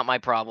 Not my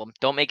problem.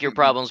 Don't make your Mm-mm.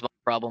 problems my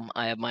problem.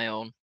 I have my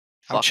own. I'm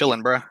Fuck you.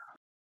 chilling, bruh.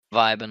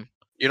 Vibing.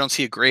 You don't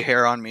see a gray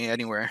hair on me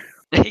anywhere.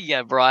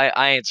 Yeah, bro.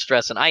 I ain't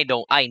stressing. I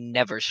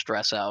never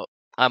stress out.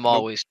 I'm Nope.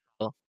 always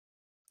chill.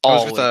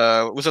 Always.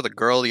 Was with a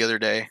girl the other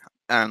day,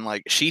 and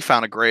like she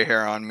found a gray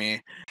hair on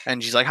me,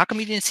 and she's like, "How come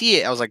you didn't see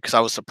it?" I was like, "Cause I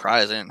was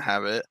surprised I didn't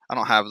have it. I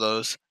don't have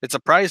those." It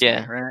surprised me,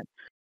 Yeah. right?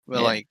 But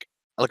Yeah. like,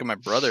 I look at my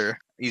brother.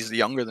 He's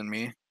younger than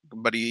me,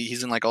 but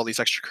he's in like all these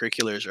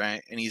extracurriculars,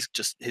 right? And he's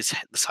just the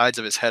sides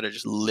of his head are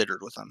just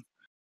littered with them.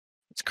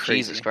 It's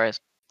Jesus crazy.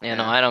 Christ. Yeah,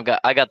 no, Yeah,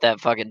 I got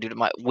that fucking dude.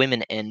 My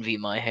women envy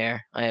my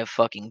hair. I have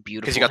fucking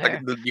because beautiful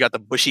hair. you got the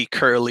bushy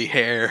curly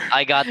hair.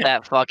 I got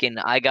that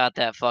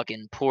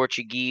fucking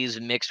Portuguese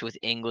mixed with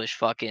English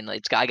fucking I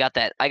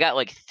got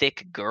like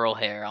thick girl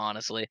hair,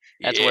 honestly.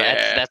 Yeah.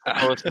 That's the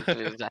closest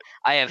to it.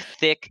 I have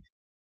thick,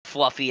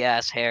 fluffy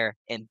ass hair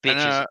and I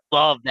bitches know.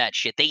 love that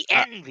shit. They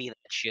I, envy that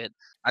shit.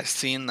 I've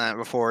seen that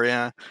before.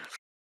 Yeah.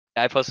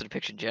 I posted a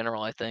picture in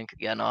general, I think.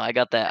 Yeah, no, I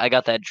got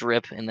that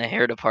drip in the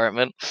hair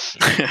department.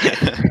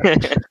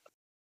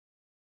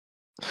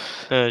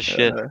 Oh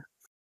shit. Uh,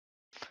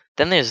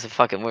 Then there's the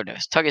fucking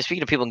weirdness.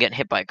 Speaking of people getting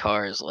hit by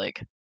cars,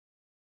 like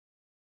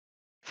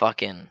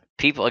fucking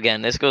people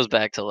again, this goes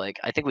back to like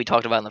I think we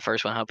talked about in the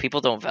first one how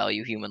people don't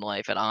value human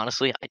life, and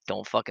honestly, I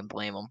don't fucking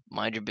blame them.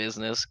 Mind your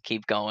business,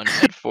 keep going,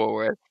 head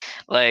forward.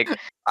 Like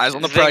Eyes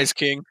on the the thing, prize,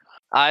 King.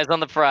 eyes on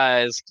the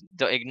prize.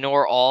 Don't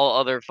ignore all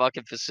other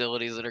fucking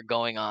facilities that are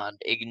going on.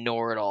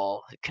 Ignore it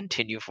all.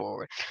 Continue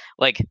forward.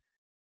 Like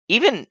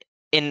even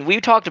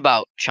we talked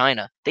about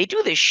China. They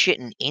do this shit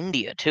in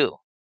India too.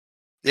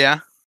 Yeah.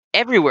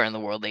 Everywhere in the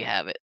world they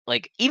have it.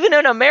 Like even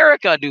in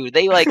America, dude,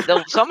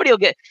 somebody will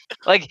get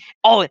like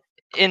oh.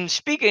 And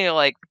speaking of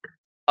like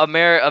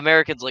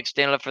Americans like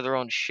standing up for their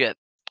own shit,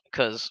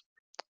 because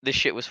this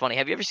shit was funny.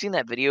 Have you ever seen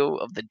that video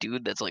of the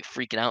dude that's like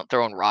freaking out,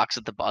 throwing rocks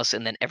at the bus,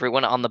 and then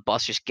everyone on the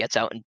bus just gets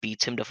out and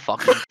beats him to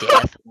fucking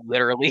death?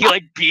 Literally,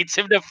 like beats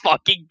him to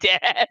fucking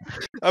death.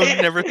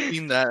 I've never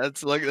seen that.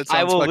 That's like that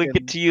I sounds will link it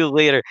fucking. to you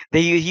later.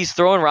 He's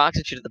throwing rocks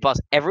and shit at the bus.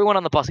 Everyone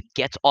on the bus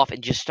gets off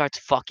and just starts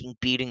fucking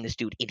beating this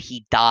dude, and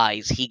he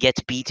dies. He gets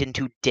beaten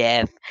to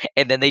death,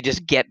 and then they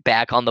just get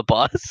back on the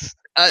bus.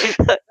 That's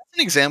an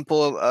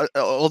example of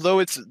although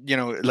it's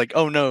like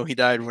oh no he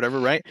died whatever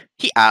right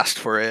he asked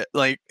for it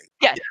like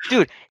Yeah,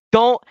 dude,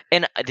 don't.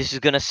 And this is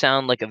gonna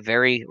sound like a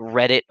very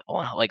Reddit,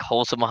 like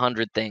wholesome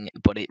 100 thing,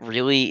 but it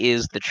really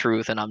is the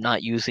truth, and I'm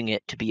not using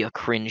it to be a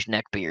cringe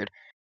neckbeard.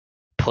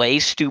 Play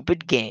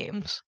stupid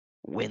games,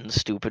 win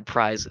stupid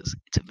prizes.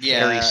 It's a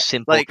very yeah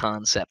simple like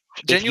concept.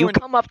 If you genuine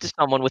come up to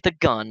someone with a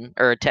gun,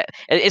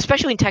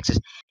 especially in Texas,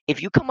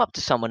 if you come up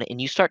to someone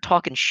and you start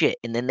talking shit,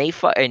 and then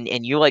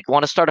and you like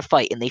want to start a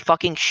fight, and they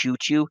fucking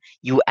shoot you,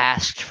 you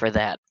asked for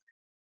that.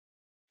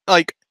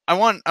 like I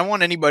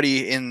want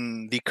anybody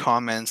in the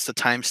comments to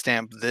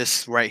timestamp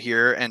this right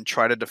here and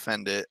try to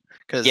defend it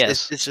because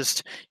Yes. it's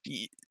just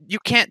you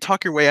can't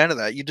talk your way out of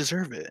that you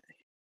deserve it.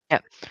 Yeah.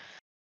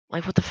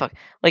 Like what the fuck?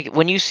 Like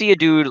when you see a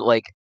dude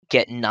like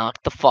get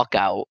knocked the fuck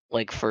out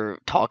like for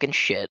talking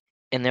shit,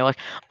 and they're like,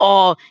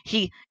 "Oh,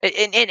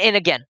 and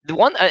again, the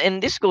one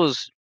and this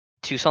goes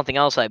to something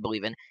else I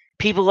believe in.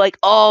 People like,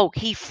 "Oh,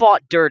 he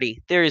fought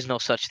dirty." There is no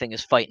such thing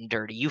as fighting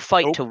dirty. You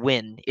fight Nope. to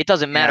win. It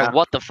doesn't matter Yeah.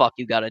 what the fuck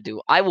you got to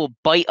do. I will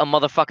bite a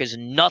motherfucker's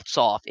nuts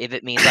off if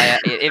it means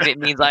if it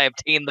means I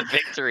obtain the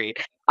victory.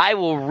 I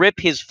will rip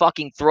his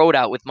fucking throat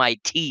out with my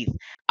teeth.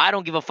 I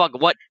don't give a fuck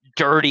what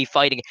dirty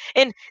fighting.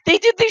 And they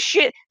did this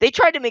shit. They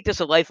tried to make this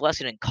a life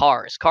lesson in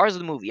Cars. Cars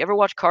the movie. You ever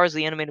watch Cars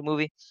the animated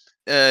movie?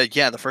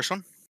 Yeah, the first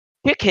one.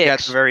 Chick Yeah, at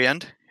Hicks, the very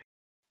end.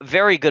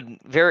 very good.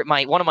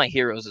 One of my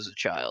heroes as a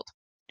child.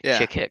 Yeah.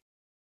 Chick Hicks.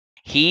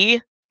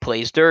 He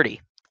plays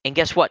dirty. And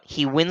guess what?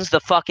 He wins the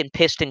fucking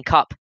Piston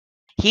Cup.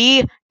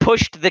 He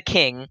pushed the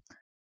king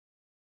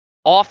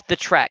off the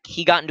track.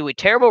 He got into a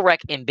terrible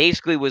wreck and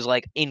basically was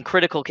like in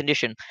critical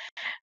condition.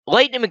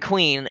 Lightning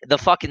McQueen, the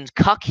fucking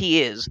cuck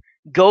he is,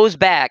 goes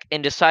back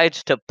and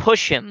decides to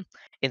push him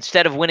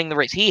instead of winning the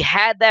race. He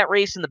had that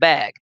race in the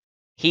bag.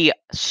 He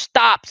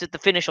stops at the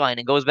finish line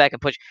and goes back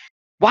and push.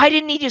 Why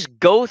didn't he just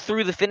go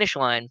through the finish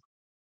line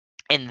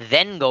and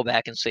then go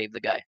back and save the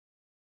guy?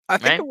 I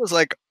think Right? it was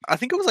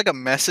like a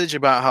message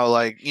about how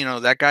like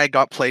that guy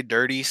got played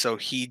dirty, so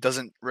he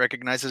doesn't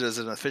recognize it as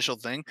an official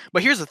thing.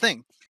 But here's the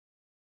thing: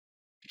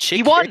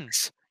 He won.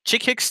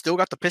 Chick Hicks still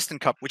got the Piston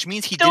Cup, which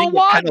means he Still didn't get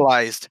won.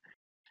 penalized.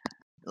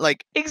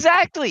 Like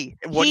Exactly.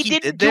 what He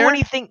didn't did do there?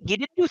 anything. He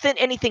didn't do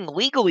anything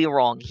legally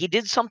wrong. He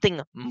did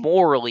something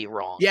morally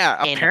wrong.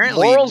 Yeah, And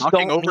apparently morals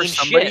knocking don't over mean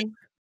somebody, shit.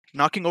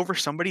 knocking over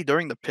somebody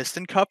during the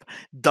Piston Cup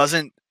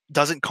doesn't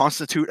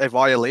constitute a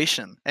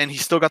violation, and he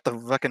still got the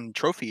fucking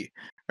trophy,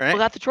 right? Who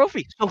got the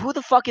trophy? So who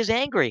the fuck is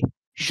angry?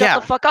 Shut Yeah.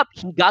 the fuck up.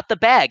 He got the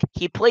bag.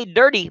 He played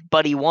dirty,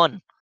 but he won.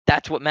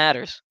 That's what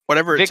matters.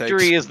 Whatever it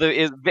Victory takes.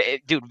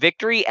 dude.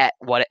 Victory at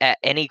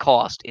any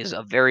cost is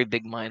a very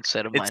big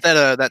mindset of mine. It's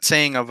that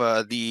saying of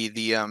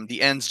the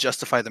ends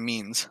justify the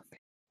means.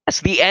 Yes,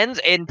 the ends,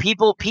 and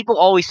people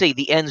always say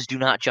the ends do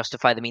not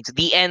justify the means.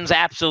 The ends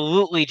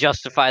absolutely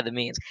justify the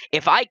means.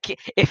 If I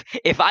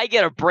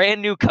get a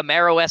brand new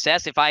Camaro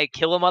SS, if I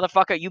kill a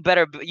motherfucker, you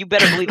better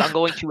believe I'm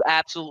going to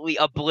absolutely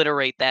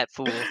obliterate that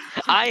fool.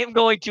 I am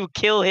going to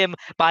kill him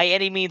by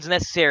any means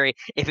necessary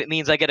if it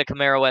means I get a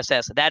Camaro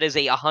SS. That is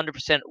a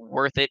 100%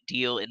 worth it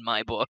deal in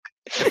my book.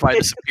 If I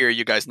disappear,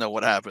 you guys know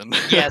what happened.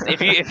 Yes,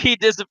 if he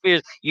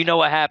disappears, you know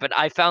what happened.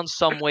 I found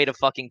some way to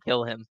fucking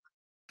kill him.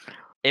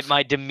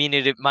 My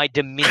diminutive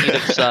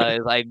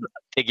size, I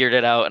figured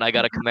it out, and I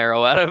got a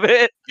Camaro out of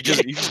it. you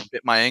just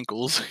bit my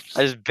ankles.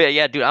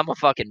 Yeah, dude. I'm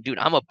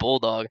a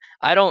bulldog.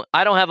 I don't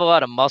have a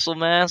lot of muscle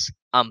mass.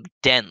 I'm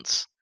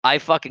dense. I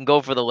fucking go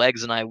for the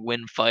legs and I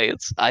win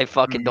fights. I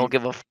fucking don't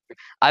give a.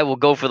 I will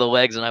go for the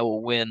legs and I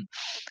will win.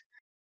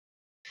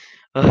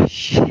 Oh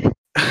shit.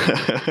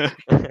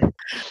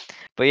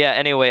 But yeah,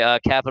 anyway,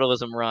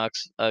 capitalism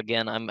rocks.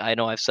 Again, I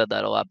know I've said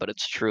that a lot, but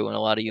it's true, and a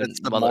lot of you,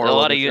 a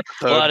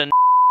lot of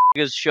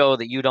niggas show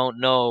that you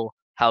don't know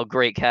how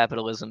great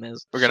capitalism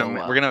is. We're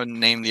gonna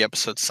name the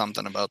episode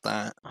something about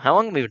that. How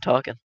long have we been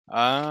talking?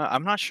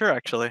 I'm not sure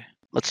actually.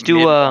 Let's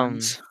do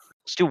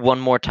one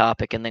more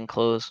topic and then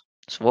close.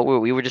 So what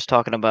we were just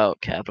talking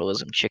about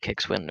capitalism. Chick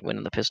Hicks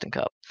winning the Piston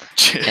Cup.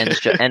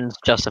 Ends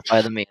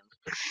justify the means.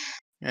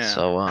 Yeah.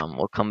 So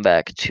we'll come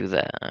back to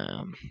that.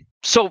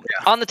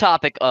 On the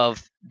topic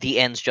of the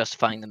ends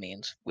justifying the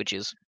means, which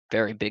is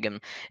very big, and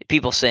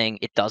people saying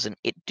it doesn't,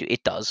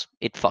 it does,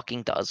 it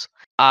fucking does.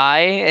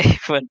 I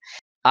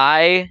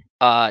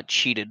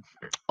cheated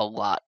a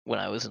lot when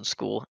I was in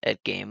school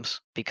at games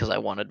because I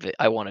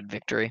wanted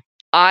victory.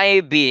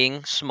 I,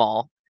 being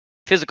small,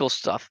 physical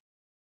stuff,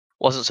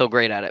 wasn't so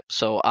great at it.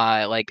 So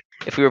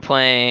if we were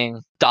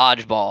playing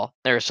dodgeball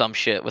or some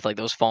shit with like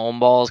those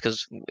foam balls,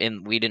 because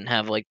we didn't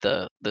have like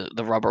the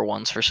rubber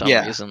ones for some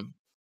reason.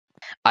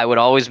 I would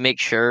always make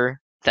sure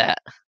that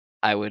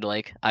I would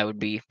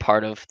be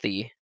part of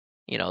the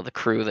the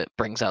crew that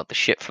brings out the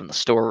shit from the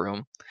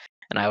storeroom,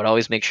 and I would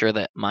always make sure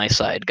that my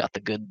side got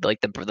the good, like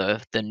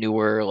the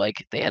newer,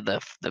 like they had the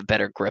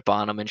better grip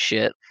on them and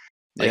shit.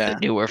 The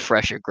newer,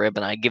 fresher grip,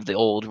 and I give the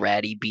old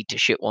ratty beat to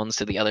shit ones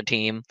to the other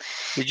team.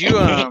 Did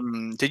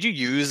you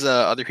use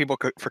other people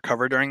for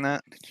cover during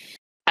that?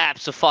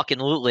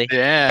 Absolutely.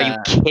 Yeah. Are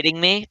you kidding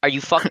me? Are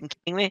you fucking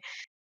kidding me?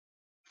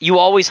 You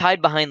always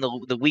hide behind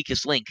the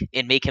weakest link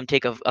and make him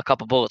take a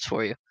couple bullets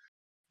for you.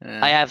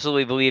 Yeah. I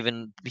absolutely believe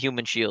in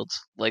human shields.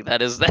 Like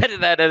that is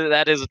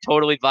a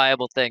totally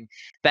viable thing.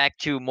 Back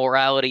to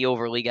morality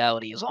over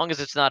legality. As long as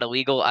it's not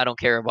illegal, I don't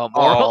care about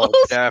morals.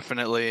 Oh,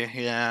 definitely,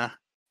 yeah.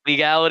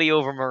 Legality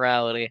over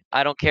morality.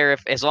 I don't care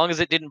as long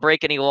as it didn't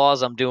break any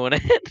laws, I'm doing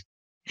it.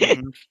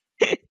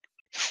 Mm-hmm.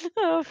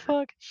 Oh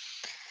fuck.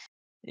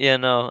 Yeah,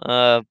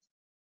 no.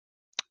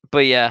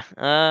 But yeah.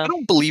 I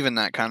don't believe in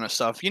that kind of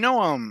stuff.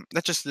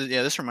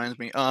 This reminds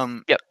me.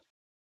 Yep.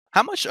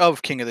 How much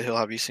of King of the Hill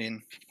have you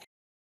seen?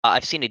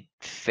 I've seen a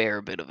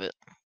fair bit of it.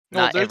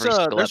 Not every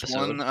single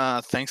episode.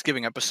 One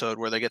Thanksgiving episode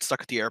where they get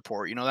stuck at the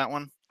airport. You know that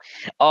one?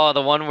 Oh,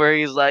 the one where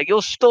he's like, "You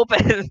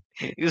stupid,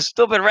 you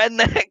stupid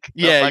redneck."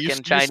 Yeah,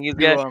 fucking Chinese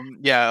guy.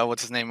 Yeah,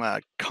 what's his name?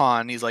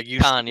 Khan. He's like, "You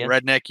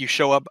redneck. You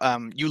show up.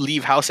 You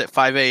leave house at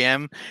 5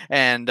 a.m.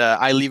 and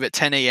I leave at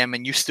 10 a.m.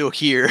 and you still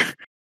here."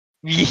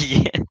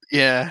 Yeah.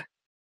 Yeah,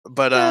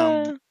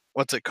 but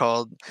what's it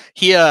called?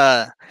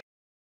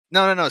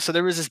 No. So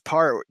there was this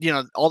part,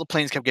 all the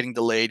planes kept getting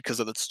delayed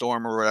because of the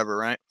storm or whatever,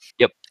 right?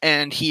 Yep.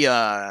 And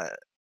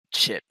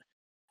shit.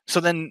 So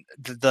then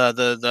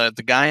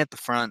the guy at the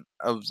front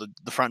of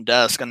the front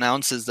desk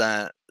announces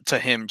that to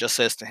him, just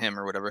says to him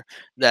or whatever,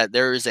 that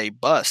there is a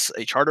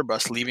charter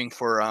bus leaving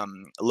for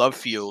Love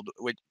Field,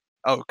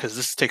 because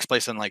this takes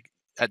place in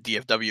at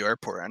DFW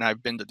airport, and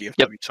I've been to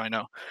DFW, so I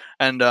know.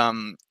 And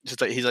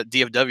he's at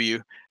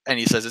DFW, and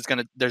he says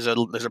there's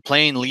a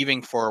plane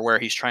leaving for where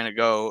he's trying to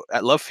go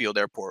at Love Field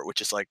Airport,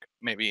 which is like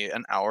maybe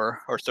an hour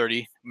or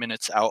 30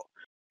 minutes out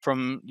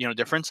from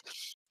difference.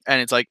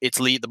 And it's like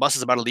the bus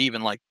is about to leave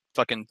in like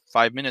fucking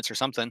 5 minutes or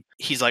something.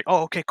 He's like,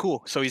 oh, okay,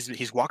 cool. So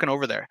he's walking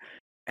over there,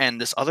 and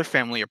this other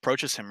family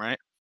approaches him, right?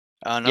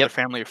 Another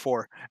family of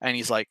 4, and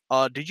he's like,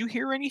 did you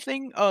hear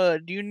anything?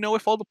 Do you know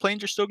if all the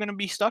planes are still going to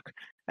be stuck?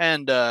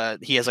 And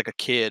he has like a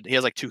kid. He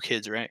has like 2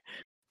 kids, right?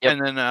 Yep.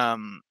 And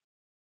then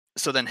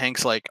so then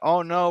Hank's like,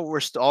 oh no,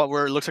 looks like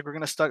we're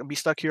gonna be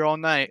stuck here all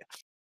night.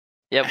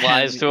 Yep,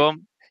 lies to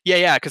him.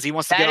 Yeah, because he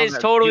wants to get on that. That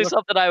is totally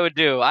something I would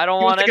do. I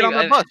don't want to get on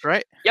that bus,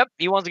 right? Yep,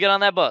 he wants to get on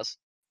that bus.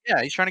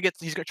 Yeah, he's trying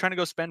to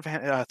go spend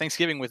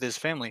Thanksgiving with his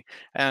family,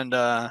 and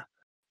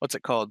what's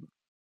it called?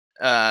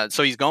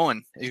 So he's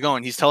going.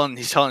 He's telling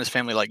his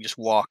family, like, just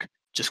walk,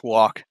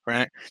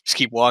 right? Just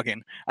keep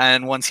walking.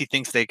 And once he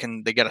thinks they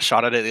get a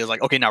shot at it, he's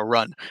like, okay, now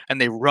run. And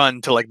they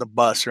run to like the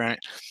bus, right?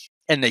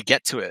 And they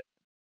get to it.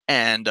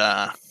 And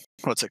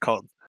what's it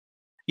called?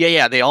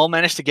 Yeah, they all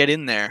manage to get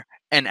in there.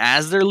 And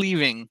as they're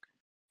leaving,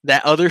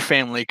 that other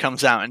family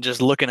comes out and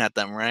just looking at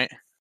them, right?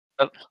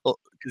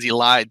 Because he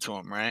lied to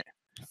them, right?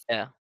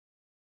 Yeah.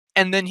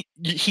 And then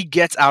he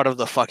gets out of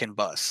the fucking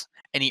bus.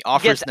 and he He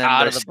offers gets them out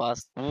their of the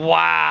bus.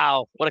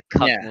 Wow, what a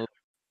cuck yeah. move.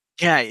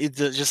 Yeah, it's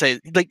just say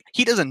like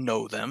he doesn't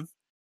know them.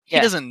 He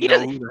Yeah, doesn't he know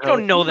doesn't. who the You hell. don't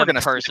He's know not them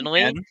gonna see them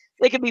personally. again.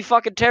 They could be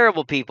fucking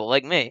terrible people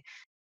like me.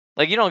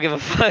 Like you don't give a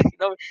fuck.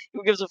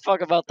 Who gives a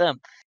fuck about them?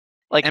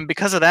 Like And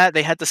because of that,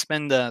 they had to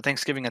spend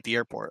Thanksgiving at the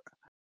airport. yeah,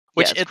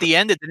 Which it's at the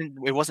end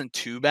it wasn't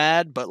too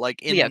bad, but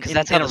like yeah, in because in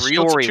that's how in a the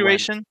real story went.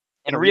 situation,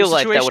 In real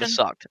life, that would have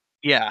sucked.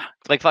 yeah,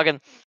 Like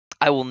fucking,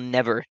 I will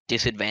never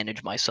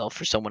disadvantage myself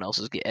for someone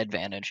else's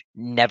advantage.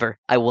 Never.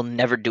 I will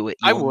never do it.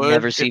 You I will would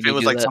never see if it me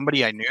was do like that.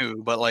 somebody I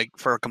knew, but like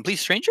for a complete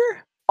stranger,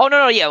 Oh no,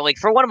 no, yeah. Like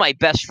for one of my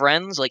best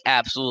friends, like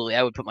absolutely,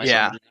 I would put myself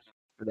yeah, in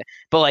for that.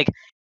 But like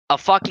a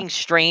fucking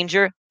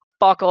stranger,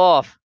 fuck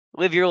off.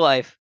 Live your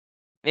life.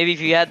 Maybe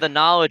if you had the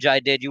knowledge I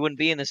did, you wouldn't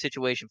be in this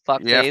situation.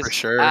 Fuck yeah, for face.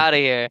 sure. Out of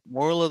here.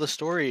 Moral of the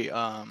story,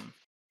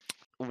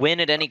 Win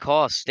at any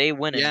cost. Stay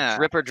winning. yeah,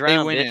 Drip or stay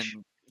drown, bitch. winning.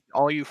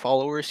 All you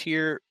followers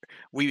here,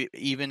 we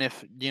even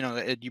if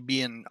you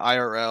be in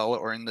IRL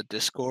or in the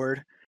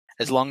Discord,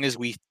 as long as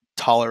we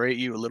tolerate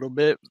you a little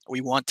bit,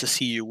 we want to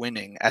see you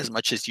winning as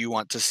much as you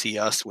want to see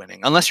us winning.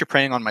 Unless you're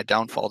preying on my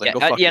downfall, then Yeah, go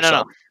fuck yeah, no, no.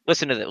 yourself.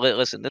 Listen to this.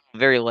 Listen, this is a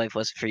very life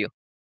lesson for you.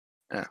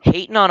 Yeah.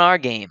 Hating on our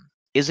game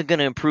isn't going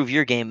to improve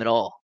your game at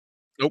all.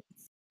 Nope.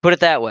 Put it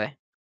that way.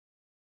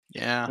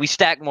 Yeah. We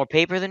stack more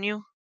paper than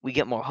you. We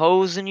get more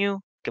hoes than you.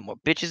 Get more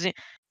bitches than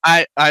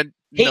I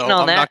Hating no,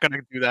 on I'm that, not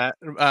gonna do that.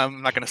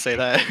 I'm not gonna say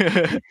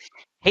that.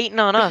 hating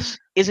on us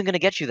isn't going to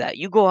get you that.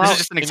 You go This is out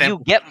just an and you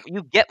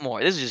example. get more.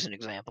 This is just an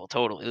example.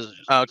 Totally. This is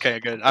just an Okay,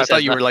 example. good. I This thought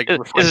has you not. were like This is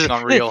reflecting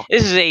on real.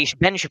 this is a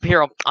Ben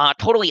Shapiro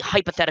totally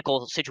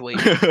hypothetical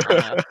situation.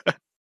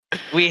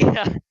 We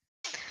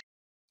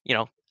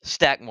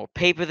stack more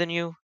paper than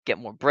you, get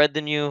more bread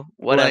than you, Like,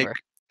 whatever.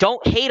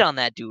 Don't hate on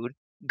that dude.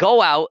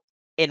 Go out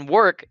and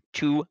work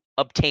to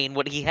obtain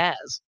what he has.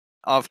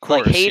 of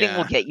Like course, hating will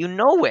yeah. get you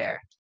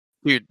nowhere.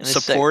 Dude, In this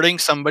supporting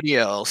somebody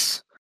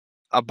else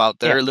about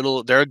Yeah.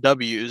 their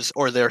W's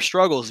or their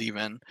struggles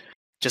even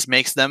just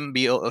makes them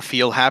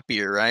feel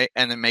happier, right?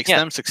 And it makes Yeah.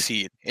 them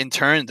succeed. In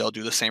turn, they'll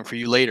do the same for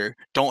you later.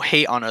 Don't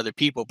hate on other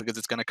people because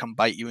it's gonna come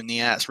bite you in the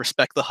ass.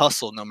 Respect the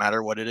hustle no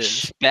matter what it is.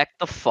 Respect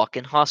the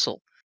fucking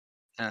hustle.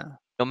 Yeah.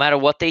 No matter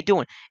what they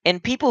doing.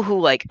 And people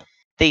who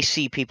they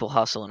see people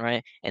hustling,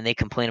 right? And they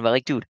complain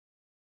about dude,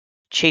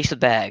 chase the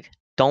bag.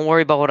 Don't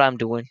worry about what I'm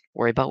doing.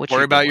 Worry about what Worry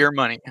you're about doing. your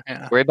money.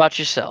 Yeah. Worry about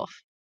yourself.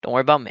 Don't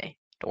worry about me.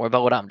 Don't worry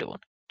about what I'm doing.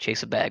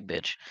 Chase a bag,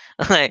 bitch.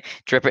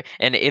 Drip it.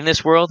 And in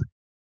this world,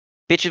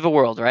 bitch of a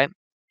world, right?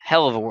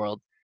 Hell of a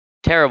world.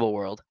 Terrible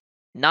world.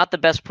 Not the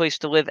best place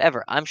to live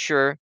ever. I'm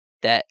sure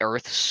that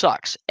Earth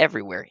sucks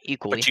everywhere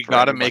equally But you for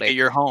gotta make everybody. it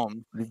your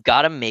home. You've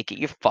got to make it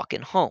your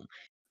fucking home.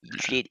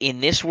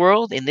 In this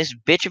world, in this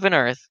bitch of an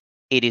Earth,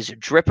 it is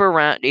drip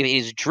around. It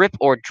is drip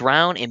or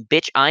drown. And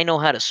bitch, I know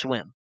how to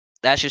swim.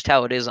 That's just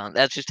how it is.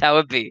 That's just how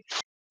it be.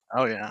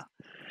 Oh yeah.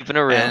 Keeping it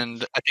real.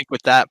 And I think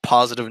with that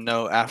positive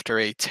note, after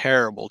a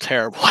terrible,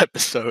 terrible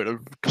episode of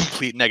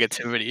complete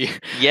negativity,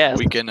 Yes.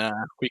 we can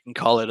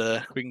call it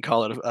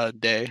a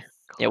day.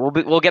 Yeah,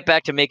 we'll get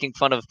back to making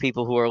fun of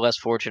people who are less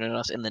fortunate than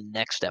us in the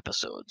next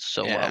episode.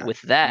 So Yeah.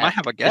 with We that, might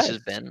have a this guest. has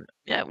been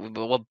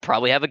we'll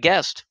probably have a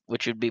guest,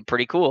 which would be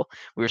pretty cool.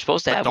 We were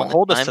supposed to But have don't one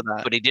hold this us time, to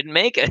that. but he didn't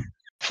make it.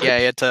 Yeah,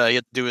 he had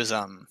to do his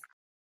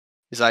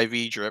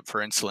IV drip for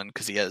insulin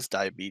because he has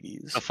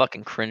diabetes. A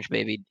fucking cringe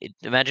baby.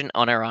 Imagine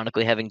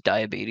unironically having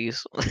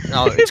diabetes.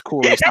 No, it's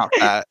cool. He's not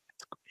fat.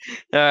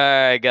 All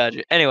right,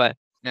 gotcha. Anyway,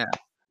 Yeah.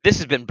 this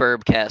has been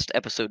Burbcast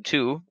episode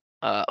 2.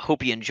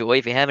 Hope you enjoy.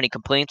 If you have any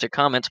complaints or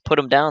comments, put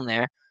them down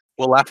there.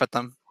 We'll laugh at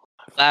them.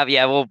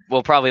 Yeah,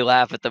 we'll probably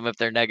laugh at them if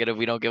they're negative.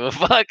 We don't give a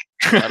fuck.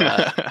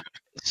 But,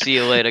 see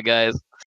you later, guys.